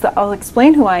because I'll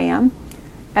explain who I am.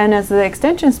 And as the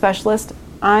extension specialist,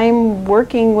 I'm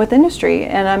working with industry,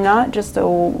 and I'm not just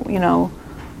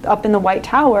up in the White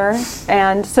Tower.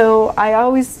 And so I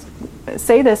always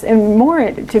say this, and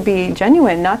more to be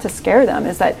genuine, not to scare them,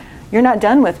 is that you're not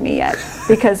done with me yet.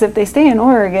 Because if they stay in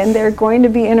Oregon, they're going to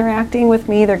be interacting with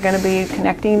me, they're going to be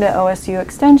connecting to OSU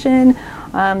Extension,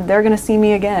 they're going to see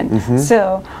me again.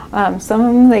 So some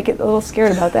of them, they get a little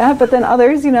scared about that, but then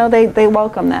others, they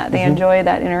welcome that. They enjoy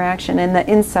that interaction and the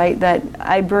insight that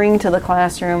I bring to the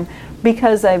classroom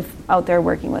because I'm out there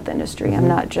working with industry. I'm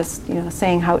not just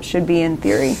saying how it should be in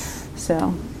theory.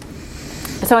 So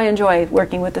I enjoy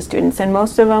working with the students, and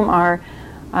most of them are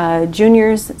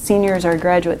juniors, seniors, or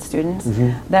graduate students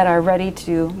that are ready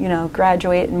to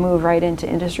graduate and move right into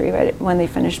industry when they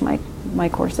finish my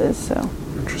courses. So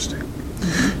interesting.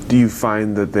 Do you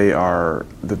find that they are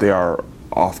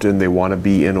often they want to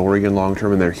be in Oregon long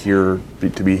term and they're here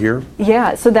to be here?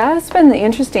 Yeah, so that's been the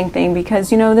interesting thing,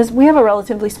 because we have a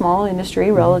relatively small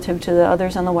industry relative to the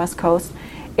others on the West Coast,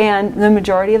 and the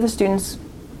majority of the students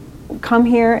come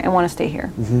here and want to stay here,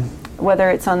 whether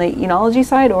it's on the enology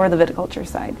side or the viticulture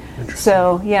side.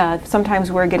 So yeah,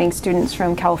 sometimes we're getting students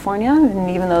from California, and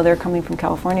even though they're coming from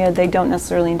California, they don't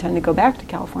necessarily intend to go back to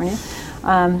California.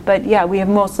 But yeah, we have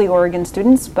mostly Oregon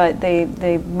students, but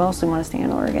they mostly want to stay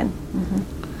in Oregon.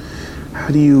 How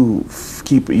do you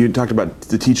you talked about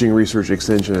the teaching, research,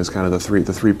 extension as kind of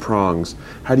the three prongs.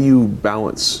 How do you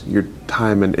balance your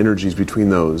time and energies between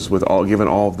those given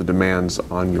all of the demands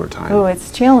on your time? Oh,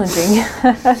 it's challenging.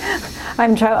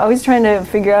 I'm always trying to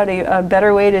figure out a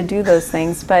better way to do those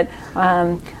things, but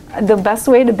the best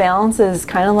way to balance is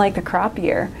kind of like the crop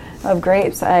year of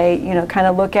grapes. I kind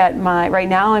of look at right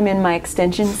now I'm in my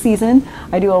extension season.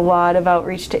 I do a lot of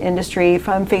outreach to industry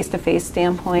from face-to-face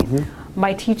standpoint.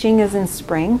 My teaching is in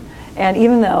spring, and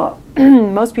even though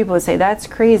most people would say that's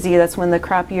crazy, that's when the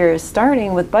crop year is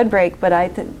starting with bud break, but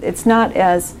it's not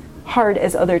as hard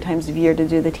as other times of year to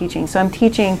do the teaching. So I'm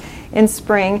teaching in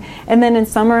spring, and then in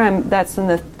summer that's in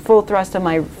the full thrust of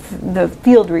the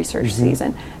field research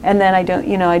season. And then I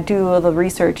do the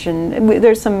research, and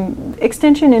there's some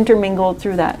extension intermingled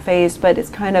through that phase, but it's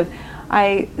kind of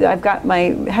I've got my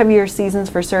heavier seasons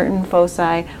for certain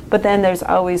foci, but then there's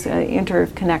always an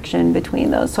interconnection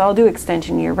between those. So I'll do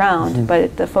extension year round,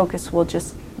 but the focus will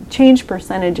just change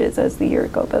percentages as the year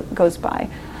goes by.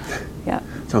 Yeah.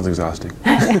 Sounds exhausting,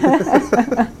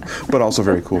 but also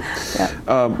very cool.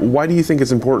 Yeah. Why do you think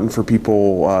it's important for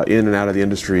people in and out of the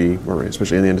industry, or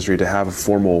especially in the industry, to have a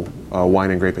formal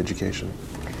wine and grape education?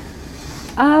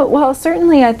 Well,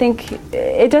 certainly I think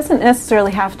it doesn't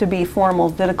necessarily have to be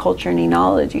formal viticulture and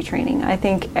enology training. I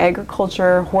think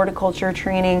agriculture, horticulture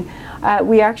training,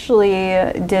 we actually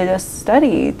did a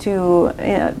study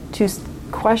to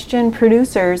question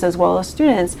producers as well as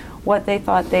students what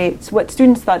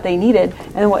students thought they needed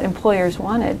and what employers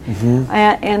wanted.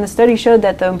 And the study showed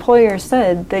that the employers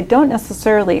said they don't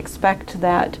necessarily expect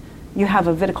that you have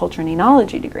a viticulture and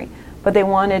enology degree, but they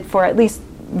wanted, for at least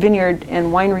vineyard and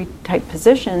winery type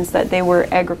positions, that they were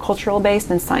agricultural based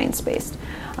and science based.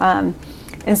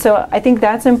 And so I think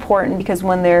that's important, because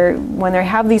when they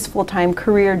have these full-time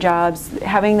career jobs,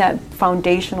 having that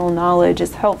foundational knowledge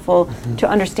is helpful to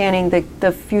understanding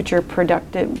the future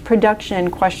production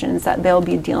questions that they'll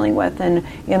be dealing with in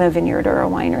a vineyard or a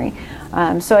winery.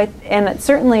 And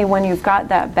certainly when you've got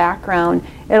that background,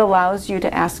 it allows you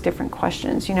to ask different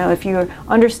questions. If you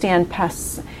understand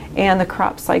pests and the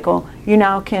crop cycle, you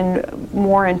now can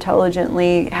more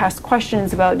intelligently ask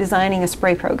questions about designing a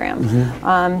spray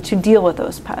program to deal with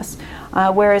those pests.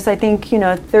 Whereas I think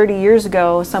 30 years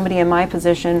ago, somebody in my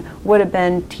position would have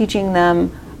been teaching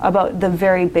them about the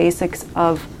very basics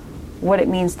of what it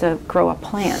means to grow a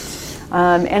plant.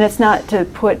 And it's not to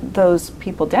put those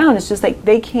people down. It's just like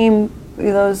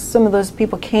some of those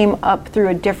people came up through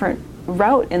a different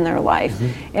route in their life.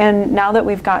 And now that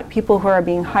we've got people who are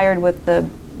being hired with the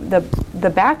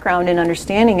background in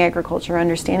understanding agriculture,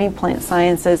 understanding plant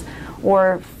sciences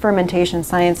or fermentation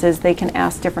sciences, they can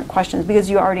ask different questions because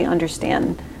you already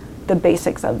understand the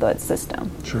basics of that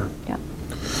system. Sure. Yeah.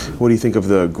 What do you think of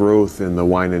the growth in the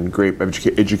wine and grape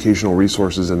educational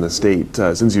resources in the state?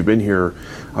 Since you've been here,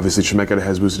 obviously Chemeketa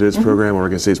has boosted its program,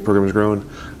 Oregon State's program has grown.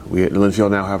 We at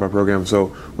Linfield now have our program. So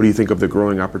what do you think of the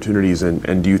growing opportunities,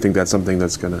 and do you think that's something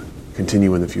that's going to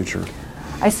continue in the future?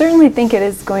 I certainly think it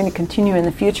is going to continue in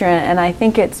the future, and I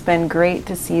think it's been great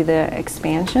to see the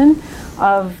expansion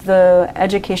of the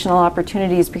educational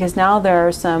opportunities, because now there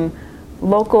are some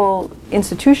local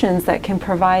institutions that can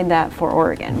provide that for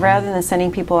Oregon, rather than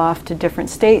sending people off to different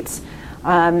states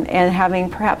and having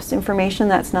perhaps information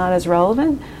that's not as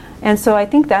relevant. And so I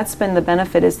think that's been the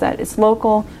benefit, is that it's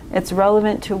local, it's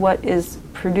relevant to what is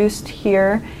produced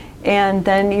here, and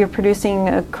then you're producing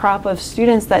a crop of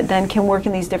students that then can work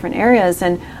in these different areas.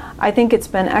 And I think it's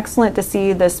been excellent to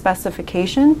see the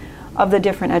specification of the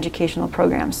different educational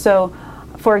programs. So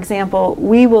for example,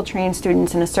 we will train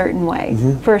students in a certain way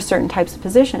for certain types of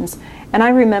positions. And I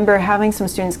remember having some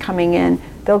students coming in,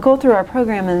 they'll go through our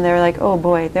program and they're like, oh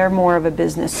boy, they're more of a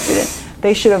business student.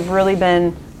 They should have really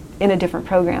been in a different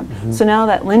program. So now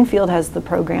that Linfield has the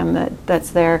program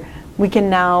that's there, we can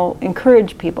now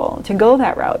encourage people to go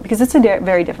that route, because it's a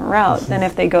very different route than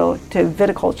if they go to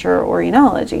viticulture or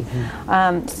enology.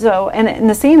 And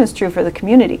the same is true for the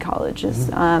community colleges.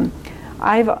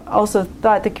 I've also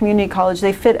thought the community college,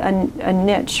 they fit a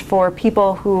niche for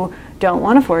people who don't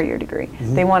want a 4-year degree.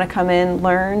 They want to come in,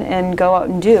 learn, and go out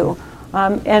and do.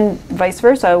 And vice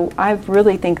versa. I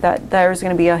really think that there's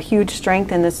going to be a huge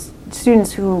strength in this.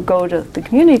 Students who go to the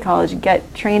community college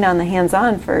get trained on the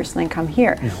hands-on first and then come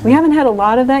here. We haven't had a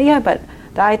lot of that yet, but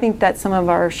I think that some of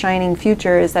our shining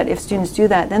future is that if students do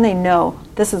that, then they know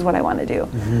this is what I want to do.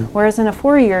 Whereas in a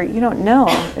 4-year, you don't know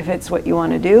if it's what you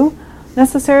want to do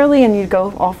necessarily, and you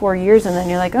go all 4 years and then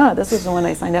you're like, oh, this is the one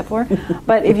I signed up for.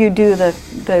 But if you do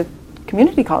the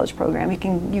community college program,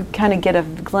 you kind of get a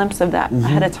glimpse of that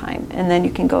ahead of time, and then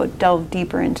you can go delve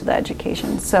deeper into the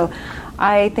education. So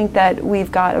I think that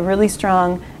we've got a really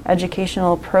strong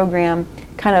educational program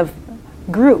kind of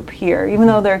group here. Even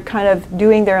though they're kind of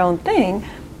doing their own thing,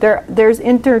 there's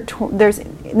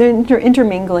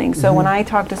intermingling. So when I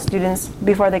talk to students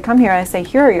before they come here, I say,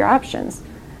 here are your options.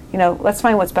 Let's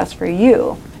find what's best for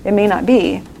you. It may not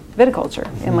be viticulture.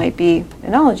 It might be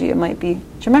enology. It might be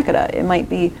Chemeketa. It might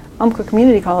be Umpqua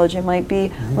Community College. It might be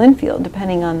Linfield,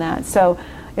 depending on that. So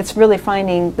it's really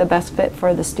finding the best fit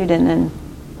for the student. And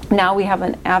now we have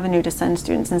an avenue to send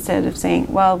students instead of saying,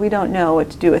 well, we don't know what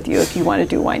to do with you if you want to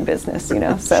do wine business,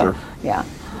 So, yeah.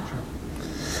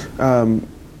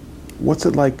 What's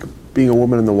it like being a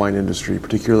woman in the wine industry,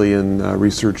 particularly in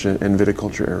research and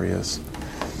viticulture areas?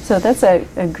 So that's a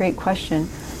great question.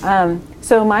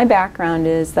 So my background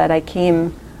is that I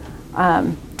grew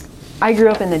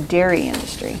up in the dairy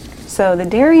industry. So the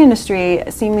dairy industry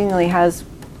seemingly has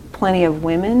plenty of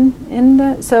women in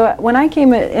the, so when I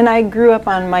came in, and I grew up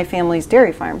on my family's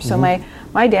dairy farm. So my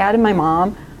dad and my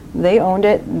mom, they owned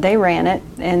it, they ran it,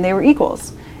 and they were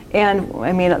equals. And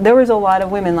I mean, there was a lot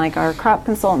of women, like our crop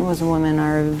consultant was a woman,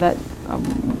 our vet,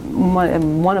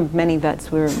 one of many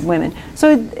vets were women.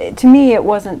 So to me, it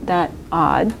wasn't that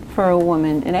odd for a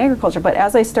woman in agriculture. But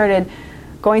as I started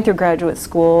going through graduate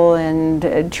school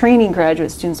and training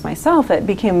graduate students myself, it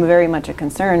became very much a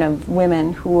concern of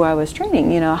women who I was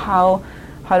training. How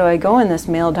do I go in this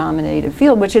male-dominated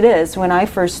field, which it is. When I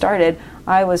first started,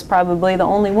 I was probably the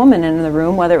only woman in the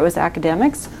room, whether it was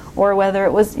academics or whether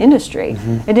it was industry.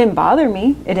 It didn't bother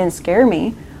me, it didn't scare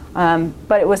me,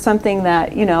 but it was something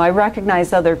that, I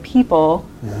recognized other people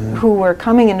who were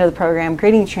coming into the program,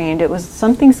 getting trained. It was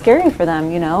something scary for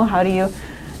them, how do you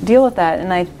deal with that?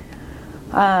 And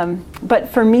but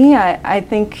for me, I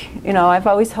think, I've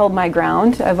always held my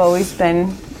ground. I've always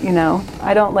been,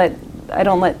 I don't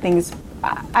let things,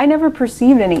 I never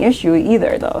perceived any issue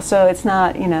either, though. So it's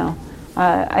not,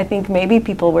 I think maybe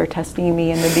people were testing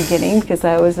me in the beginning because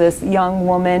I was this young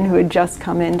woman who had just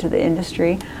come into the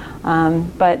industry.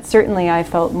 But certainly I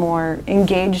felt more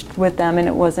engaged with them, and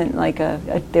it wasn't like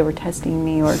they were testing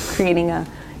me or creating an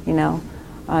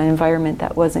environment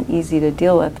that wasn't easy to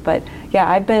deal with. But yeah,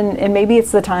 I've been, and maybe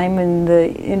it's the time in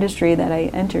the industry that I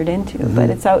entered into, but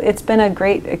it's been a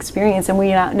great experience, and we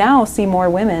now see more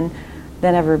women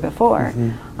than ever before.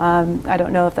 I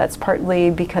don't know if that's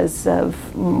partly because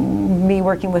of me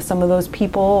working with some of those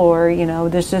people, or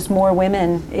there's just more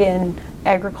women in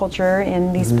agriculture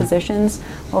in these positions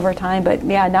over time. But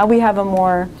yeah, now we have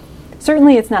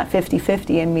certainly it's not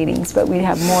 50-50 in meetings, but we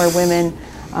have more women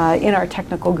in our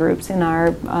technical groups, in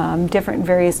our different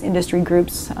various industry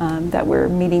groups that we're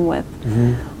meeting with.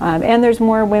 And there's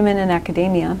more women in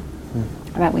academia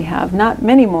that we have. Not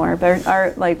many more, but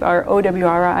our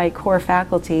OWRI core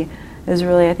faculty is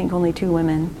really, I think, only 2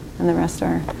 women, and the rest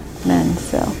are men.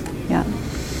 So, yeah.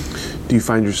 Do you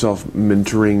find yourself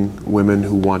mentoring women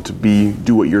who want to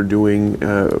do what you're doing?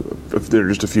 If they're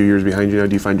just a few years behind you now,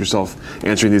 do you find yourself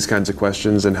answering these kinds of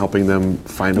questions and helping them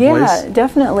find a place? Yeah,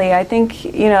 definitely. I think,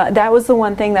 that was the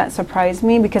one thing that surprised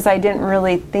me, because I didn't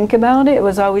really think about it. It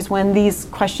was always when these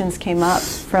questions came up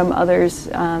from others,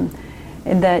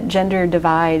 in that gender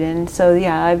divide. And so,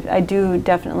 yeah, I do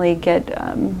definitely get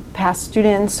past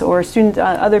students or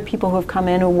other people who have come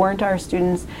in who weren't our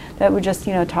students that would just,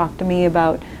 talk to me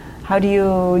about how do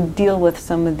you deal with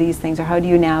some of these things, or how do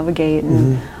you navigate?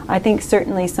 And I think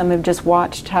certainly some have just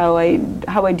watched how I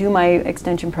do my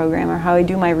extension program, or how I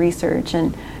do my research,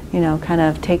 and kind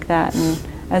of take that and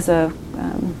as a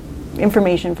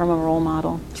information from a role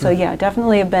model. So yeah,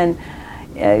 definitely have been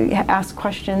ask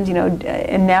questions,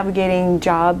 and navigating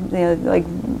job, like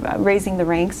raising the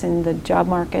ranks in the job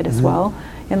market as well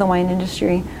in the wine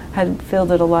industry. Had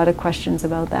fielded a lot of questions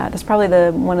about that. It's probably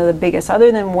one of the biggest,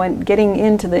 other than getting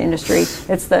into the industry.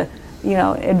 It's the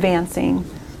advancing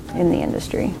in the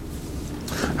industry.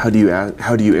 How do you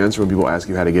answer when people ask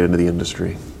you how to get into the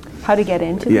industry? How to get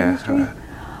into the industry?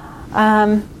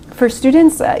 For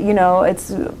students,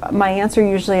 it's my answer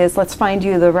usually is, let's find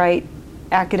you the right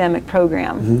academic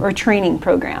program or training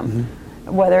program,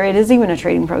 whether it is even a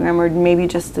training program or maybe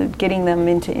just getting them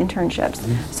into internships.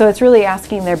 So it's really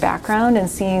asking their background and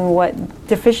seeing what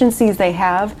deficiencies they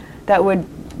have that would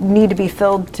need to be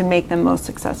filled to make them most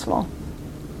successful.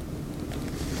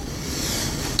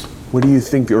 Where do you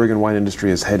think the Oregon wine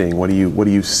industry is heading? What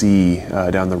do you see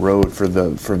down the road for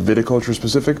viticulture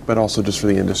specific, but also just for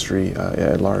the industry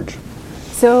at large?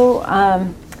 So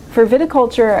for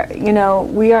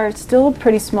viticulture, we are still a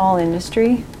pretty small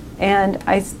industry, and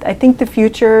I think the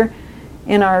future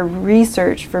in our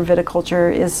research for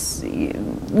viticulture is,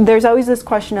 there's always this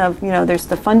question of, there's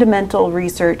the fundamental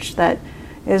research that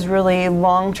is really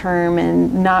long-term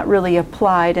and not really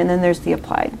applied, and then there's the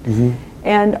applied.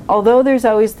 And although there's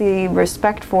always the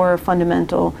respect for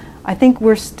fundamental, I think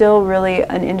we're still really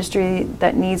an industry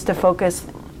that needs to focus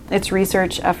its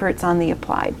research efforts on the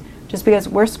applied. Just because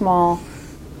we're small,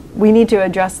 we need to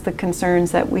address the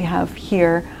concerns that we have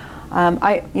here.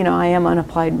 I am an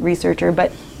applied researcher,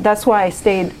 but that's why I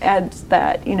stayed at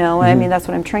that, I mean, that's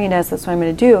what I'm trained as, that's what I'm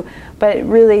going to do. But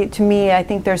really, to me, I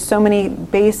think there's so many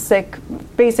basic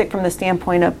from the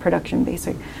standpoint of production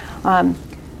basic,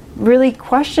 really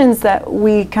questions that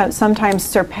we sometimes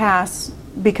surpass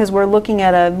because we're looking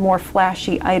at a more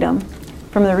flashy item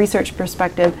from the research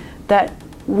perspective that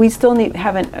we still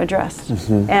haven't addressed.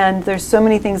 And there's so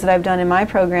many things that I've done in my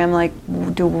program, like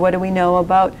what do we know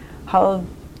about how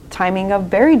timing of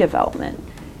berry development?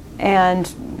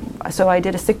 And so I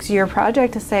did a 6-year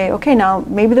project to say, okay, now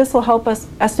maybe this will help us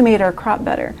estimate our crop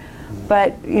better.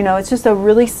 But it's just a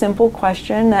really simple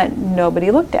question that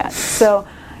nobody looked at. So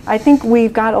I think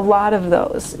we've got a lot of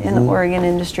those in the Oregon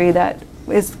industry that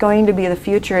is going to be the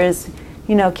future is,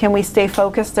 can we stay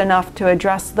focused enough to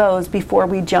address those before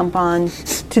we jump on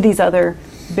to these other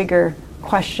bigger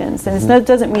questions? And that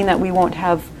doesn't mean that we won't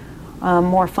have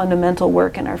more fundamental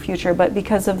work in our future, but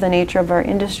because of the nature of our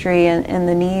industry and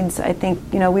the needs, I think,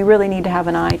 we really need to have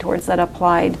an eye towards that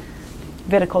applied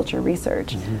viticulture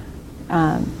research.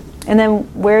 And then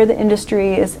where the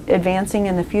industry is advancing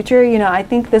in the future, I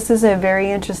think this is a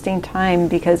very interesting time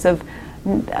because of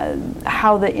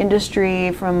how the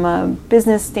industry from a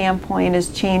business standpoint is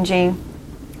changing,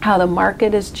 how the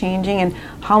market is changing, and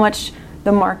how much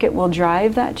the market will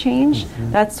drive that change.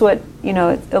 That's what,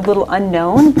 it's a little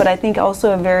unknown, but I think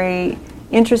also a very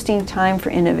interesting time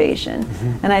for innovation.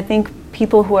 And I think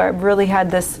people who have really had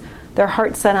their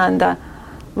heart set on the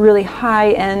really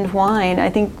high-end wine, I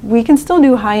think we can still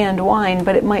do high-end wine,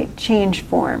 but it might change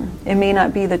form. It may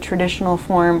not be the traditional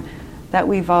form that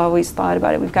we've always thought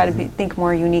about it. We've got to think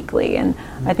more uniquely, and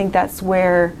I think that's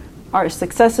where our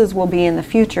successes will be in the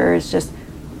future, is just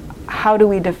how do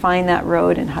we define that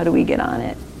road and how do we get on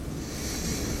it?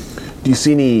 Do you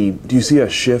see a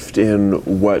shift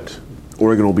in what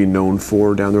Oregon will be known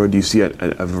for down the road? Do you see a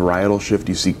varietal shift?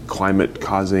 Do you see climate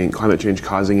change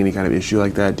causing any kind of issue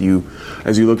like that?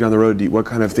 As you look down the road, what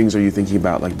kind of things are you thinking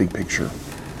about, like big picture?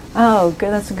 Oh,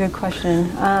 good. That's a good question.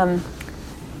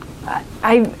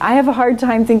 I have a hard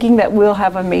time thinking that we'll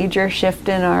have a major shift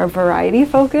in our variety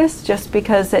focus, just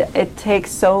because it takes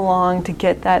so long to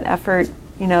get that effort,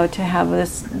 to have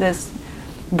this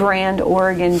brand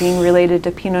Oregon being related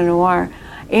to Pinot Noir.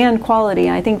 And quality.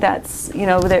 I think that's,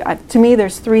 to me,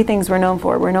 there's 3 things we're known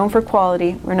for. We're known for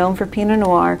quality, we're known for Pinot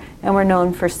Noir, and we're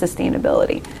known for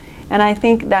sustainability. And I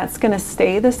think that's going to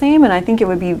stay the same, and I think it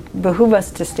would behoove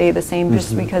us to stay the same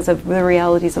just because of the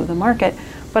realities of the market.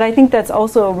 But I think that's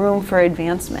also a room for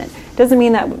advancement. It doesn't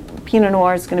mean that Pinot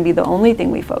Noir is going to be the only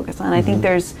thing we focus on. I think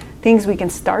there's things we can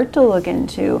start to look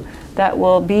into that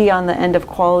will be on the end of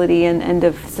quality and end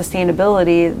of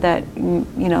sustainability that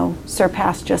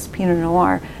surpass just Pinot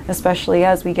Noir, especially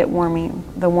as we get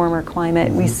the warmer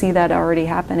climate. We see that already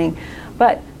happening.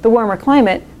 But the warmer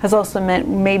climate has also meant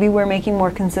maybe we're making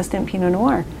more consistent Pinot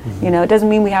Noir. It doesn't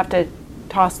mean we have to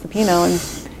toss the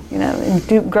Pinot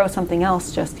and grow something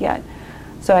else just yet.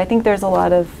 So I think there's a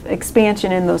lot of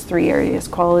expansion in those 3 areas: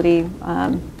 quality,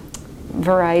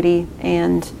 variety,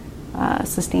 and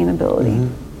sustainability.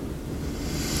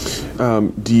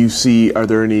 Are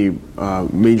there any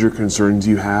major concerns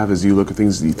you have as you look at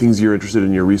things you're interested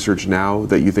in your research now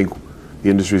that you think the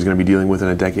industry is going to be dealing with in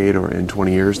a decade or in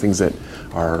 20 years, things that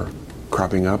are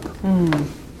cropping up?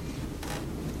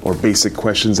 Or basic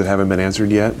questions that haven't been answered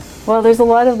yet? Well, there's a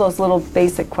lot of those little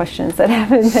basic questions that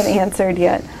haven't been answered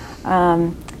yet.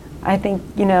 I think,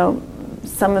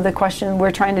 some of the questions,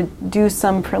 we're trying to do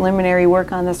some preliminary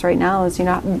work on this right now, is,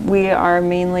 we are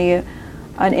mainly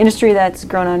an industry that's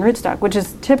grown on rootstock, which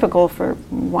is typical for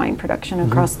wine production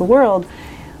across the world.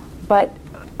 But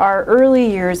our early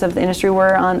years of the industry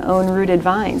were on own rooted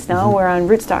vines. Now we're on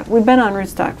rootstock. We've been on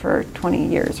rootstock for 20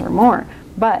 years or more.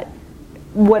 But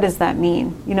what does that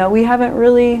mean? We haven't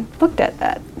really looked at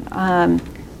that.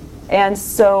 And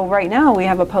so right now we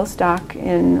have a postdoc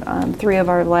in 3 of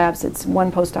our labs. It's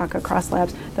one postdoc across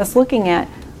labs that's looking at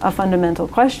a fundamental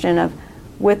question of,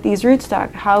 with these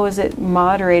rootstock, how is it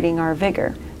moderating our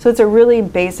vigor? So it's a really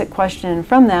basic question.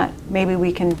 From that, maybe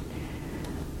we can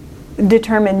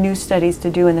determine new studies to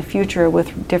do in the future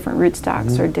with different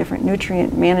rootstocks or different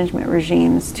nutrient management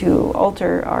regimes to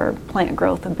alter our plant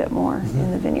growth a bit more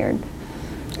in the vineyard.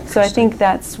 So I think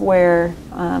that's where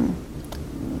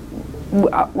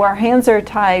our hands are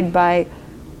tied by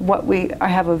what we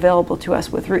have available to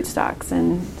us with rootstocks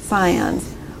and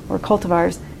scions or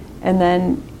cultivars, and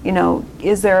then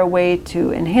is there a way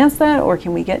to enhance that, or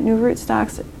can we get new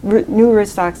rootstocks? New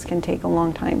rootstocks can take a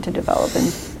long time to develop,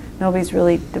 and nobody's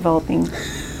really developing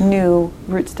new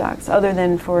rootstocks other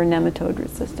than for nematode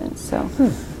resistance. So,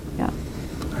 yeah.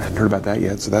 I hadn't heard about that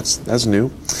yet, so that's new.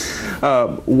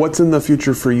 What's in the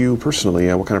future for you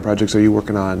personally? What kind of projects are you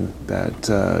working on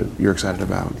that you're excited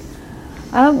about?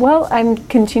 Well, I'm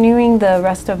continuing the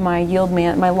rest of my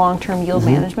my long-term yield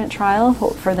management trial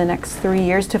for the next 3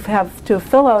 years to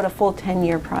fill out a full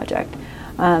 10-year project.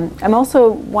 I'm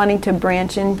also wanting to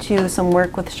branch into some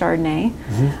work with Chardonnay,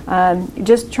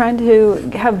 just trying to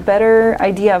have better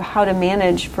idea of how to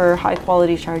manage for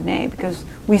high-quality Chardonnay, because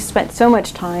we spent so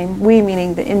much time, we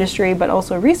meaning the industry, but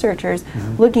also researchers,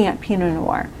 looking at Pinot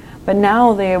Noir. But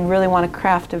now they really want to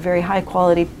craft a very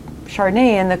high-quality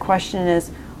Chardonnay, and the question is,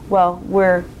 well,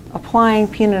 we're applying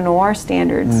Pinot Noir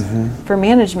standards for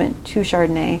management to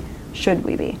Chardonnay, should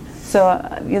we be? So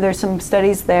there's some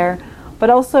studies there, but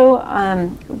also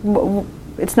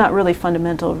it's not really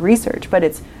fundamental research, but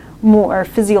it's more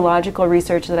physiological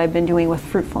research that I've been doing with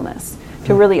fruitfulness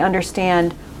to really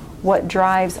understand what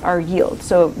drives our yield.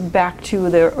 So back to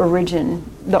the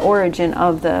origin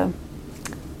of the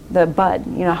bud,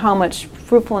 how much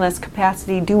fruitfulness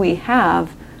capacity do we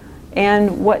have,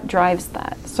 and what drives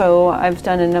that. So I've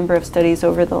done a number of studies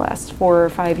over the last 4 or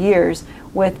 5 years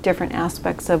with different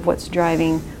aspects of what's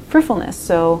driving fruitfulness.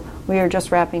 So we are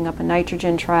just wrapping up a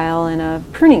nitrogen trial and a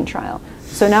pruning trial.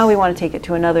 So now we want to take it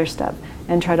to another step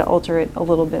and try to alter it a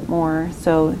little bit more.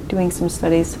 So doing some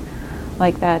studies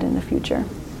like that in the future.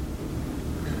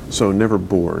 So never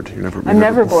bored. I'm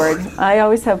never bored. I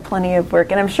always have plenty of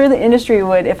work, and I'm sure the industry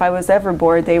would, if I was ever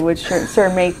bored, they would sure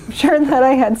make sure that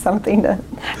I had something to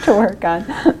work on.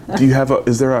 Do you have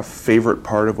is there a favorite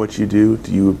part of what you do?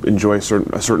 Do you enjoy a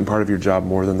certain part of your job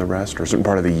more than the rest, or a certain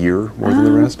part of the year more than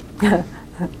the rest?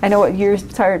 I know what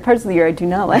parts of the year I do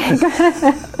not like.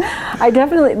 I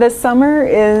definitely, the summer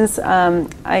is,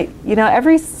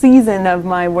 every season of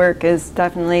my work is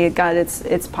definitely got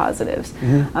its positives.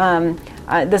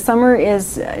 The summer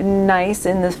is nice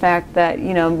in the fact that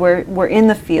we're in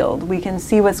the field. We can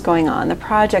see what's going on. The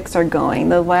projects are going.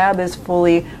 The lab is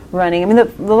fully running. I mean,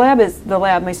 the lab is the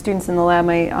lab. My students in the lab,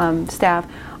 my staff,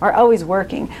 are always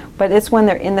working. But it's when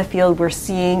they're in the field we're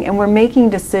seeing, and we're making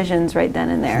decisions right then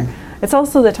and there. It's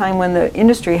also the time when the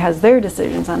industry has their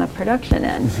decisions on a production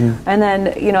end. And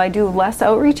then, I do less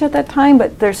outreach at that time,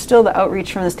 but there's still the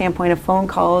outreach from the standpoint of phone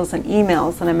calls and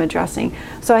emails that I'm addressing.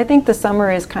 So I think the summer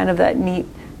is kind of that neat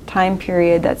time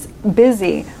period that's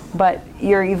busy, but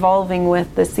you're evolving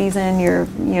with the season, you're,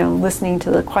 listening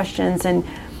to the questions, and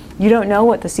you don't know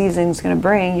what the season's going to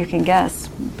bring. You can guess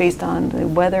based on the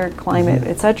weather, climate,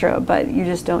 etc., but you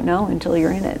just don't know until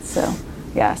you're in it. So,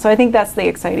 yeah, so I think that's the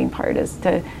exciting part, is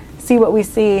to see what we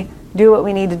see, do what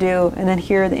we need to do, and then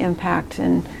hear the impact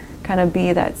and kind of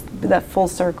be that full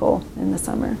circle in the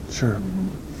summer. Sure.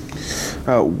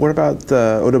 What about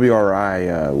the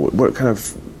OWRI?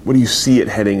 What do you see it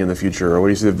heading in the future? Or what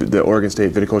do you see the Oregon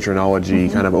State Viticulture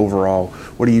Enology kind of overall?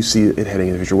 What do you see it heading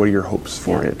in the future? What are your hopes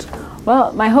for it?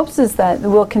 Well, my hopes is that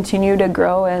we'll continue to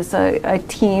grow as a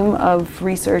team of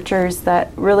researchers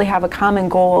that really have a common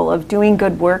goal of doing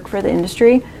good work for the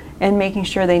industry and making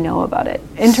sure they know about it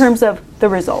in terms of the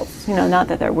results. Not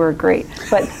that we're great,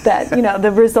 but that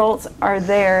the results are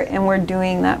there and we're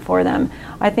doing that for them.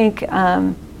 I think,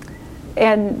 and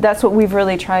that's what we've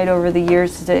really tried over the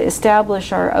years, to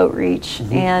establish our outreach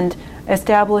and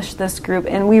establish this group.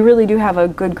 And we really do have a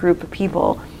good group of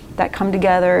people that come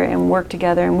together and work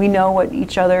together, and we know what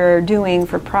each other are doing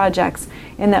for projects,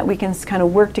 and that we can kind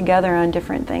of work together on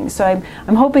different things. So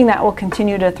I'm hoping that will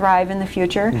continue to thrive in the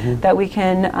future, that we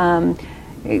can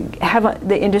have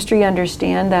the industry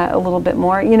understand that a little bit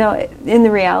more. You know, in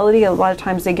the reality, a lot of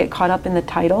times they get caught up in the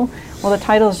title. Well, the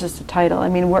title is just a title. I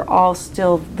mean, we're all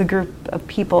still the group of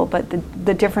people, but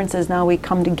the difference is now we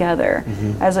come together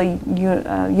as a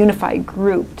unified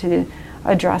group to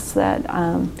address that.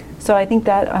 So I think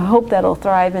that, I hope that'll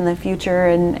thrive in the future,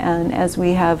 and as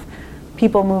we have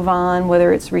people move on,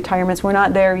 whether it's retirements, we're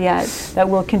not there yet, that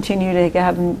we'll continue to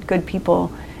have good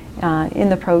people in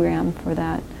the program for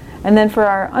that. And then for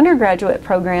our undergraduate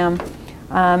program,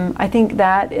 I think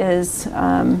that is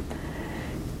going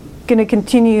to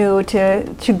continue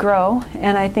to grow,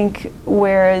 and I think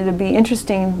where it'll be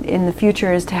interesting in the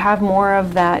future is to have more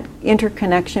of that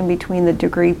interconnection between the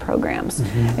degree programs.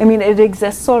 I mean, it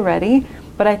exists already,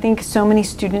 but I think so many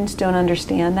students don't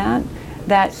understand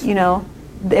that, you know,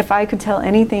 if I could tell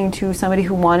anything to somebody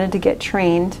who wanted to get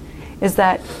trained, is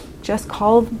that just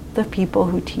call the people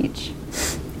who teach.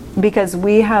 Because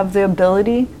we have the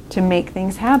ability to make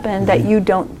things happen that you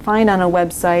don't find on a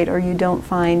website, or you don't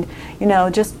find, you know,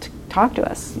 just talk to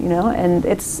us, you know. And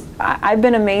I've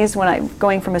been amazed when I'm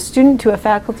going from a student to a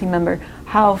faculty member,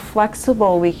 how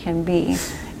flexible we can be,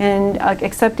 and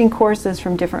accepting courses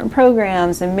from different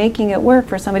programs and making it work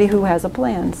for somebody who has a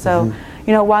plan. So,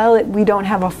 you know, while we don't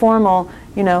have a formal,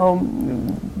 you know,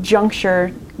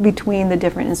 juncture between the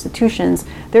different institutions,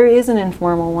 there is an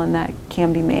informal one that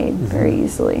can be made very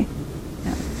easily.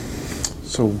 Yeah.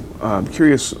 So I'm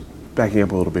curious, backing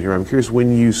up a little bit here, I'm curious,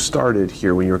 when you started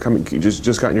here, when you were coming,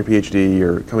 just gotten your PhD,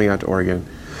 you're coming out to Oregon,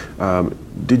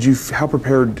 how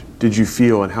prepared did you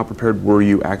feel, and how prepared were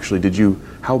you actually?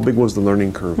 How big was the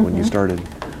learning curve when you started?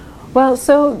 Well,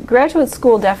 so graduate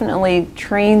school definitely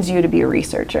trains you to be a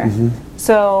researcher.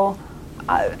 So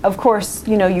of course,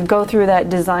 you know, you go through that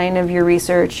design of your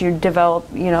research, you develop,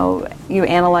 you know, you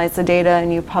analyze the data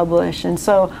and you publish. And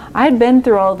so I had been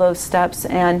through all those steps,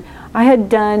 and I had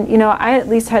done, you know, I at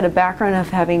least had a background of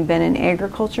having been in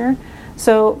agriculture.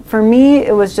 So for me,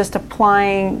 it was just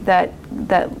applying that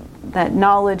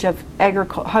knowledge of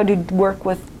how to work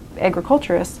with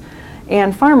agriculturists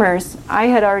and farmers. I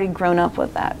had already grown up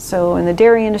with that. So in the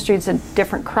dairy industry, it's a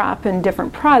different crop and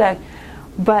different product,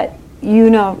 but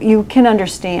you know, you can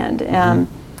understand.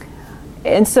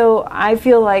 And so I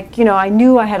feel like, you know, I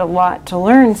knew I had a lot to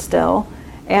learn still,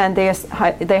 and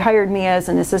they hired me as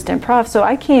an assistant prof. So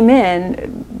I came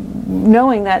in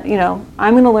knowing that, you know,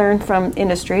 I'm going to learn from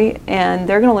industry, and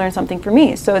they're going to learn something from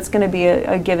me. So it's going to be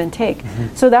a give and take.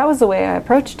 So that was the way I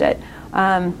approached it.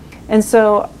 And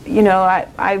so, you know,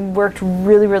 I worked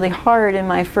really, really hard in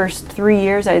my first 3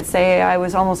 years. I'd say I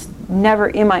was almost never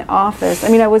in my office. I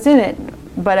mean, I was in it,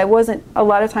 but I wasn't, a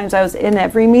lot of times I was in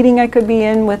every meeting I could be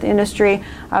in with industry.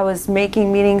 I was making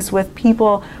meetings with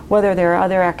people, whether they're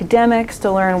other academics,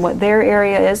 to learn what their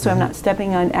area is, so I'm not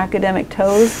stepping on academic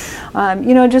toes.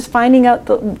 You know, just feeling out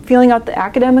the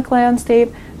academic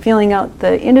landscape, feeling out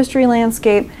the industry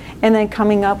landscape, and then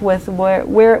coming up with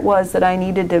where it was that I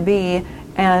needed to be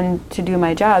and to do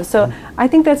my job. So I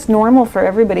think that's normal for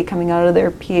everybody coming out of their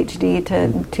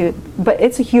PhD but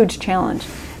it's a huge challenge.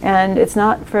 And it's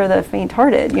not for the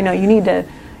faint-hearted. You know, you need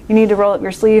to roll up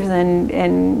your sleeves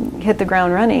and hit the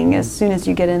ground running as soon as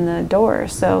you get in the door.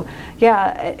 So,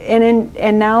 yeah,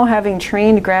 and now having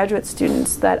trained graduate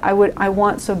students that I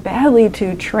want so badly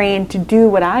to train to do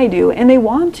what I do, and they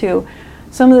want to.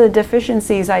 Some of the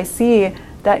deficiencies I see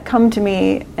that come to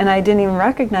me, and I didn't even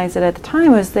recognize it at the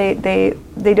time, was they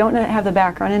don't have the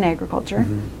background in agriculture.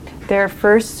 Their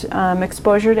first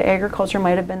exposure to agriculture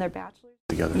might have been their bachelor's.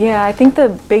 Together. Yeah, I think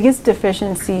the biggest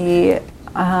deficiency,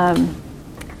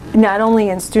 not only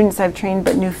in students I've trained,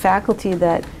 but new faculty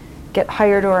that get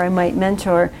hired or I might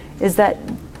mentor, is that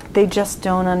they just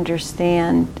don't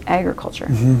understand agriculture.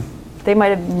 They might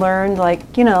have learned,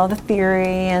 like, you know, the theory,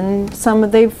 and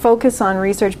they focus on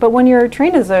research, but when you're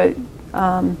trained as a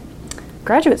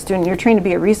graduate student, you're trained to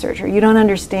be a researcher. You don't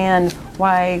understand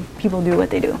why people do what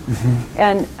they do.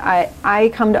 And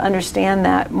I come to understand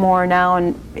that more now,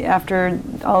 and after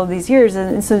all of these years.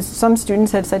 And so some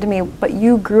students have said to me, but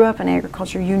you grew up in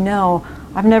agriculture, you know,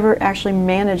 I've never actually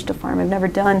managed a farm, I've never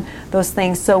done those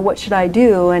things, so what should I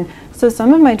do? And so some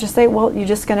of them might just say, well, you're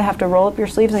just going to have to roll up your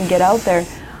sleeves and get out there.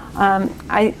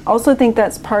 I also think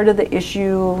that's part of the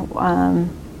issue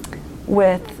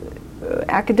with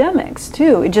academics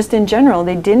too. Just in general,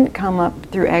 they didn't come up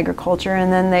through agriculture,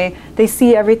 and then they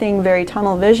see everything very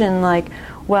tunnel vision, like,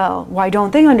 well, why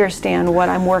don't they understand what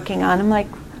I'm working on? I'm like,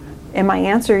 and my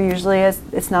answer usually is,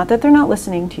 it's not that they're not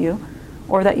listening to you,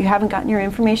 or that you haven't gotten your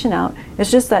information out.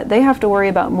 It's just that they have to worry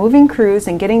about moving crews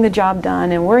and getting the job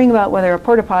done and worrying about whether a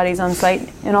porta potty's on site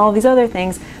and all these other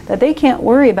things that they can't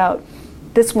worry about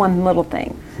this one little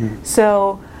thing.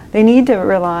 So they need to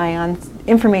rely on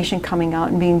information coming out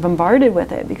and being bombarded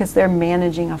with it because they're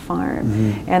managing a farm.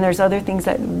 And there's other things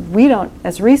that we don't,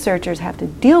 as researchers, have to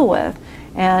deal with,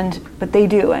 but they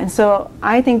do. And so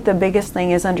I think the biggest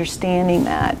thing is understanding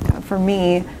that, for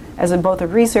me, as both a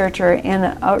researcher and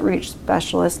an outreach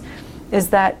specialist, is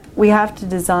that we have to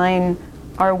design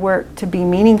our work to be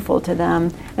meaningful to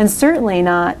them, and certainly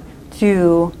not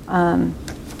to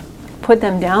put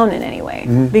them down in any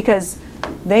way, because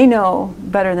they know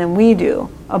better than we do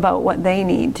about what they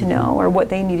need to know or what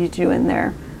they need to do in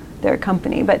their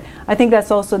company. But I think that's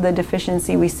also the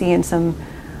deficiency we see in some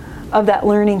of that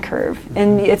learning curve,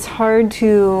 and it's hard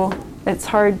to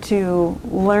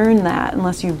learn that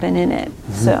unless you've been in it.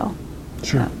 So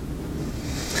sure.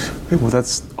 Okay, well,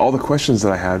 that's all the questions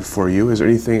that I had for you. Is there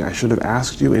anything I should have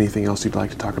asked you? Anything else you'd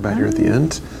like to talk about here at the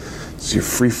end? It's your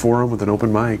free forum with an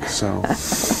open mic, so.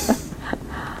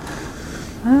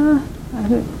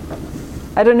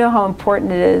 I don't know how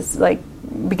important it is,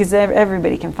 because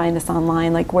everybody can find us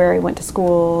online, like where I went to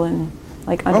school and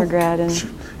undergrad. And sure.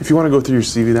 If you want to go through your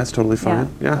CV, that's totally fine.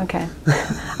 Yeah. Okay.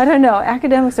 I don't know.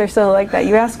 Academics are so like that.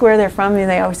 You ask where they're from, and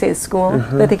they always say the school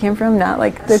that they came from. Not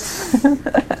like that's.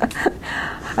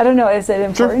 I don't know. Is it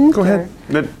important? Sure. Go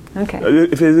ahead. Okay.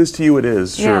 If it is to you, it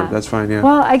is. Sure. That's fine. Yeah.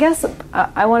 Well, I guess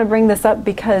I want to bring this up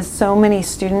because so many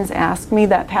students ask me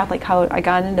that path, like how I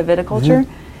got into viticulture.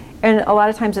 And a lot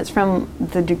of times it's from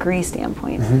the degree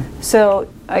standpoint. So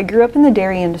I grew up in the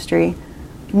dairy industry,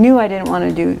 knew I didn't want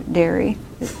to do dairy.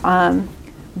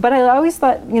 But I always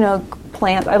thought,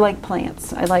 I like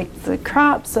plants. I like the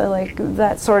crops. I like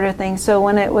that sort of thing. So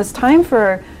when it was time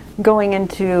for going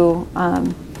into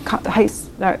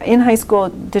in high school,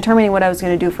 determining what I was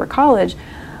going to do for college,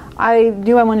 I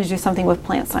knew I wanted to do something with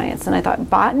plant science. And I thought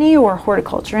botany or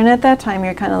horticulture. And at that time,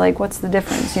 you're kind of like, what's the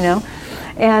difference,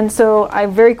 And so I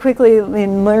very quickly,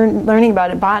 in learning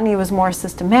about it, botany was more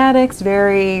systematics,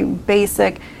 very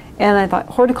basic. And I thought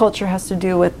horticulture has to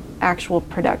do with actual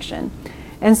production.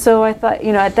 And so I thought,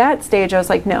 at that stage, I was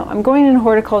like, no, I'm going into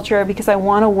horticulture because I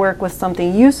want to work with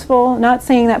something useful, not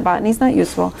saying that botany's not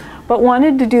useful, but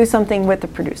wanted to do something with the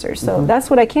producers. So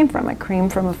that's what I came from. I came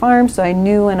from a farm, so I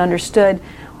knew and understood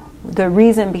the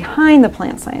reason behind the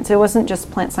plant science. It wasn't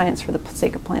just plant science for the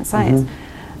sake of plant science.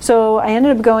 So I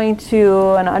ended up going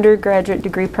to an undergraduate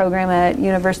degree program at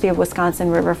University of Wisconsin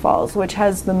River Falls, which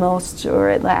has the most, or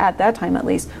at that time at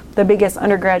least, the biggest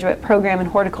undergraduate program in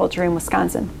horticulture in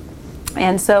Wisconsin.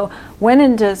 And so went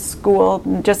into school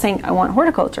just saying I want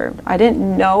horticulture. I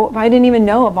didn't even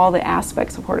know of all the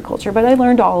aspects of horticulture, but I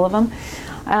learned all of them.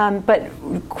 But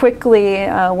quickly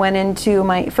went into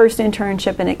my first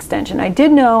internship in extension. I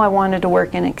did know I wanted to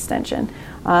work in extension,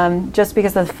 just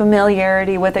because of the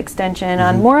familiarity with extension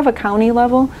on more of a county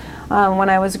level when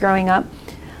I was growing up.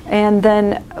 And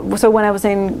then, so when I was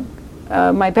in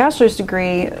my bachelor's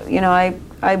degree,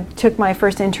 I took my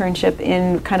first internship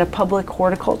in kind of public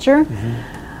horticulture.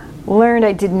 Learned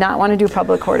I did not want to do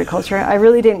public horticulture. I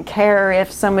really didn't care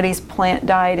if somebody's plant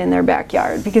died in their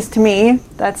backyard, because to me,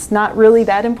 that's not really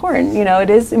that important. It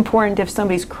is important if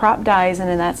somebody's crop dies and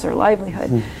then that's their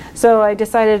livelihood. So I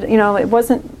decided,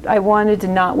 I wanted to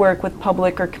not work with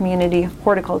public or community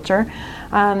horticulture.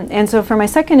 And so for my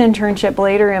second internship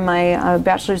later in my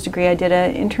bachelor's degree, I did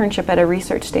an internship at a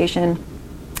research station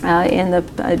in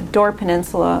the Door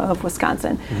Peninsula of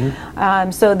Wisconsin.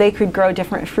 So they could grow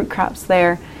different fruit crops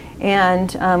there. And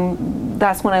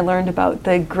that's when I learned about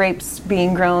the grapes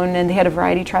being grown, and they had a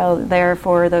variety trial there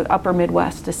for the upper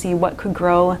Midwest to see what could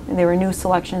grow, and there were new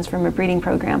selections from a breeding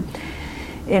program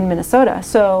in Minnesota.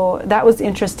 So that was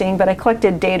interesting, but I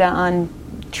collected data on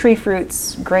tree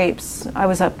fruits, grapes. I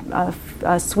was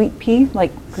a sweet pea,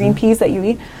 like green peas that you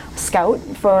eat, scout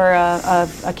for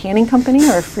a canning company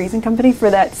or a freezing company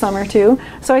for that summer too.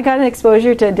 So I got an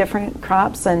exposure to different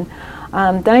crops, and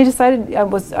then I decided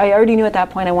I already knew at that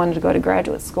point I wanted to go to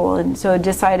graduate school, and so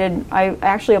I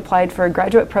actually applied for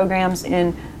graduate programs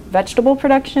in vegetable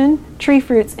production, tree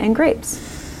fruits, and grapes.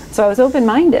 So I was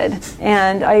open-minded,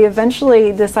 and I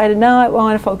eventually decided, no, I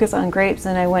want to focus on grapes,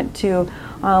 and I went to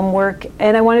work,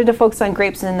 and I wanted to focus on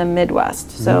grapes in the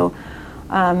Midwest. So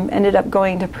ended up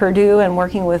going to Purdue and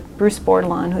working with Bruce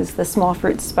Bordelon, who's the small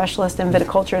fruit specialist and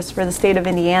viticulturist for the state of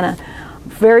Indiana.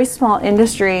 Very small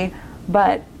industry,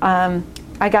 but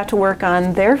I got to work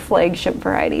on their flagship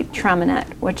variety, Traminette,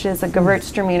 which is a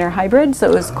Gewürztraminer hybrid. So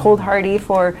it was cold hardy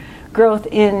for growth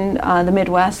in the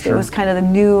Midwest. It was kind of the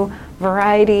new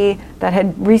variety that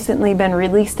had recently been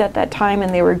released at that time,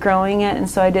 and they were growing it. And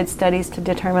so I did studies to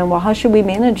determine, well, how should we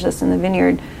manage this in the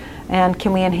vineyard, and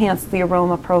can we enhance the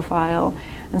aroma profile?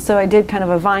 And so I did kind of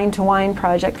a vine to wine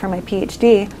project for my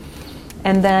PhD.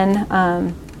 And then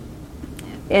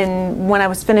when I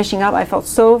was finishing up, I felt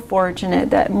so fortunate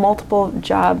that multiple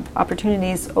job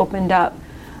opportunities opened up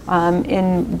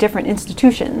in different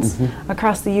institutions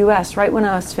across the U.S. right when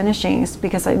I was finishing,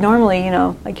 because I normally,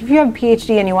 like if you have a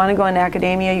PhD and you want to go into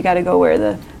academia, you got to go where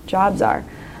the jobs are.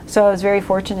 So I was very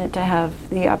fortunate to have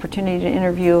the opportunity to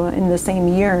interview in the same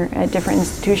year at different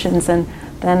institutions, and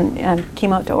then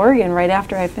came out to Oregon right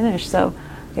after I finished. So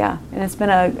yeah, and it's been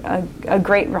a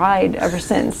great ride ever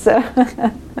since. How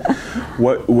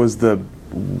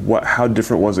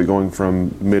different was it going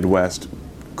from Midwest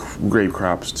grape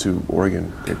crops to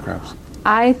Oregon grape crops?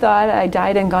 I thought I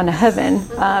died and gone to heaven,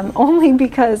 only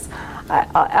because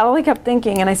all I kept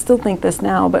thinking, and I still think this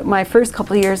now, but my first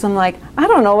couple of years I'm like, I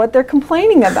don't know what they're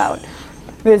complaining about.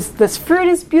 This fruit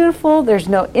is beautiful, there's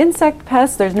no insect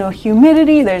pests, there's no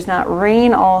humidity, there's not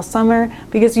rain all summer,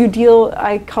 because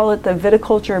I call it the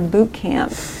viticulture boot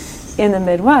camp in the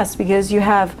Midwest, because you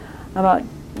have about,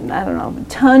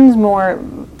 tons more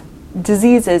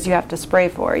diseases you have to spray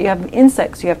for. You have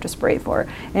insects you have to spray for,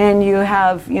 and you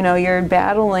have, you're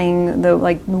battling the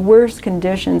worst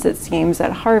conditions, it seems,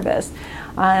 at harvest.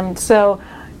 So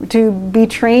to be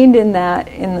trained in that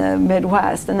in the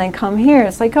Midwest and then come here,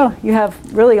 it's like, oh, you have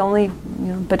really only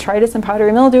botrytis and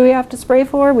powdery mildew you have to spray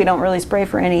for. We don't really spray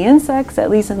for any insects, at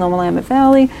least in the Willamette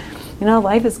Valley.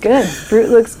 Life is good. Fruit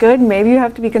looks good. Maybe you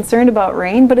have to be concerned about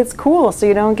rain, but it's cool, so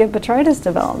you don't get botrytis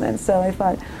development. So I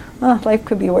thought, life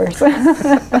could be worse. Well,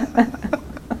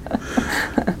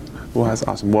 that's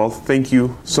awesome. Well, thank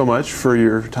you so much for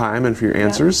your time and for your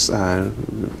answers.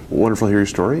 Wonderful to hear your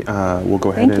story. We'll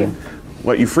go ahead and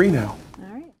let you free now. All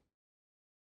right.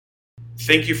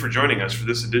 Thank you for joining us for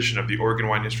this edition of the Oregon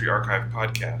Wine History Archive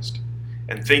podcast.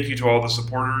 And thank you to all the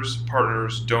supporters,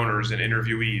 partners, donors, and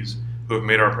interviewees who have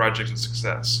made our project a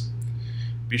success.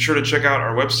 Be sure to check out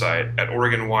our website at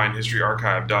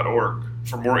OregonWineHistoryArchive.org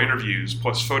for more interviews,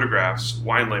 plus photographs,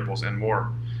 wine labels, and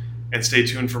more. And stay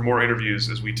tuned for more interviews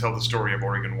as we tell the story of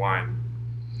Oregon wine.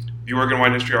 The Oregon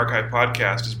Wine History Archive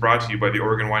podcast is brought to you by the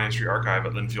Oregon Wine History Archive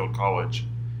at Linfield College.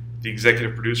 The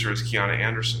executive producer is Kiana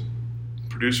Anderson.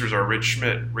 Producers are Rich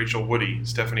Schmidt, Rachel Woody,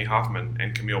 Stephanie Hoffman,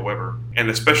 and Camille Weber. And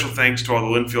a special thanks to all the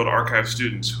Linfield Archive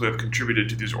students who have contributed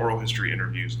to these oral history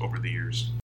interviews over the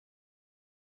years.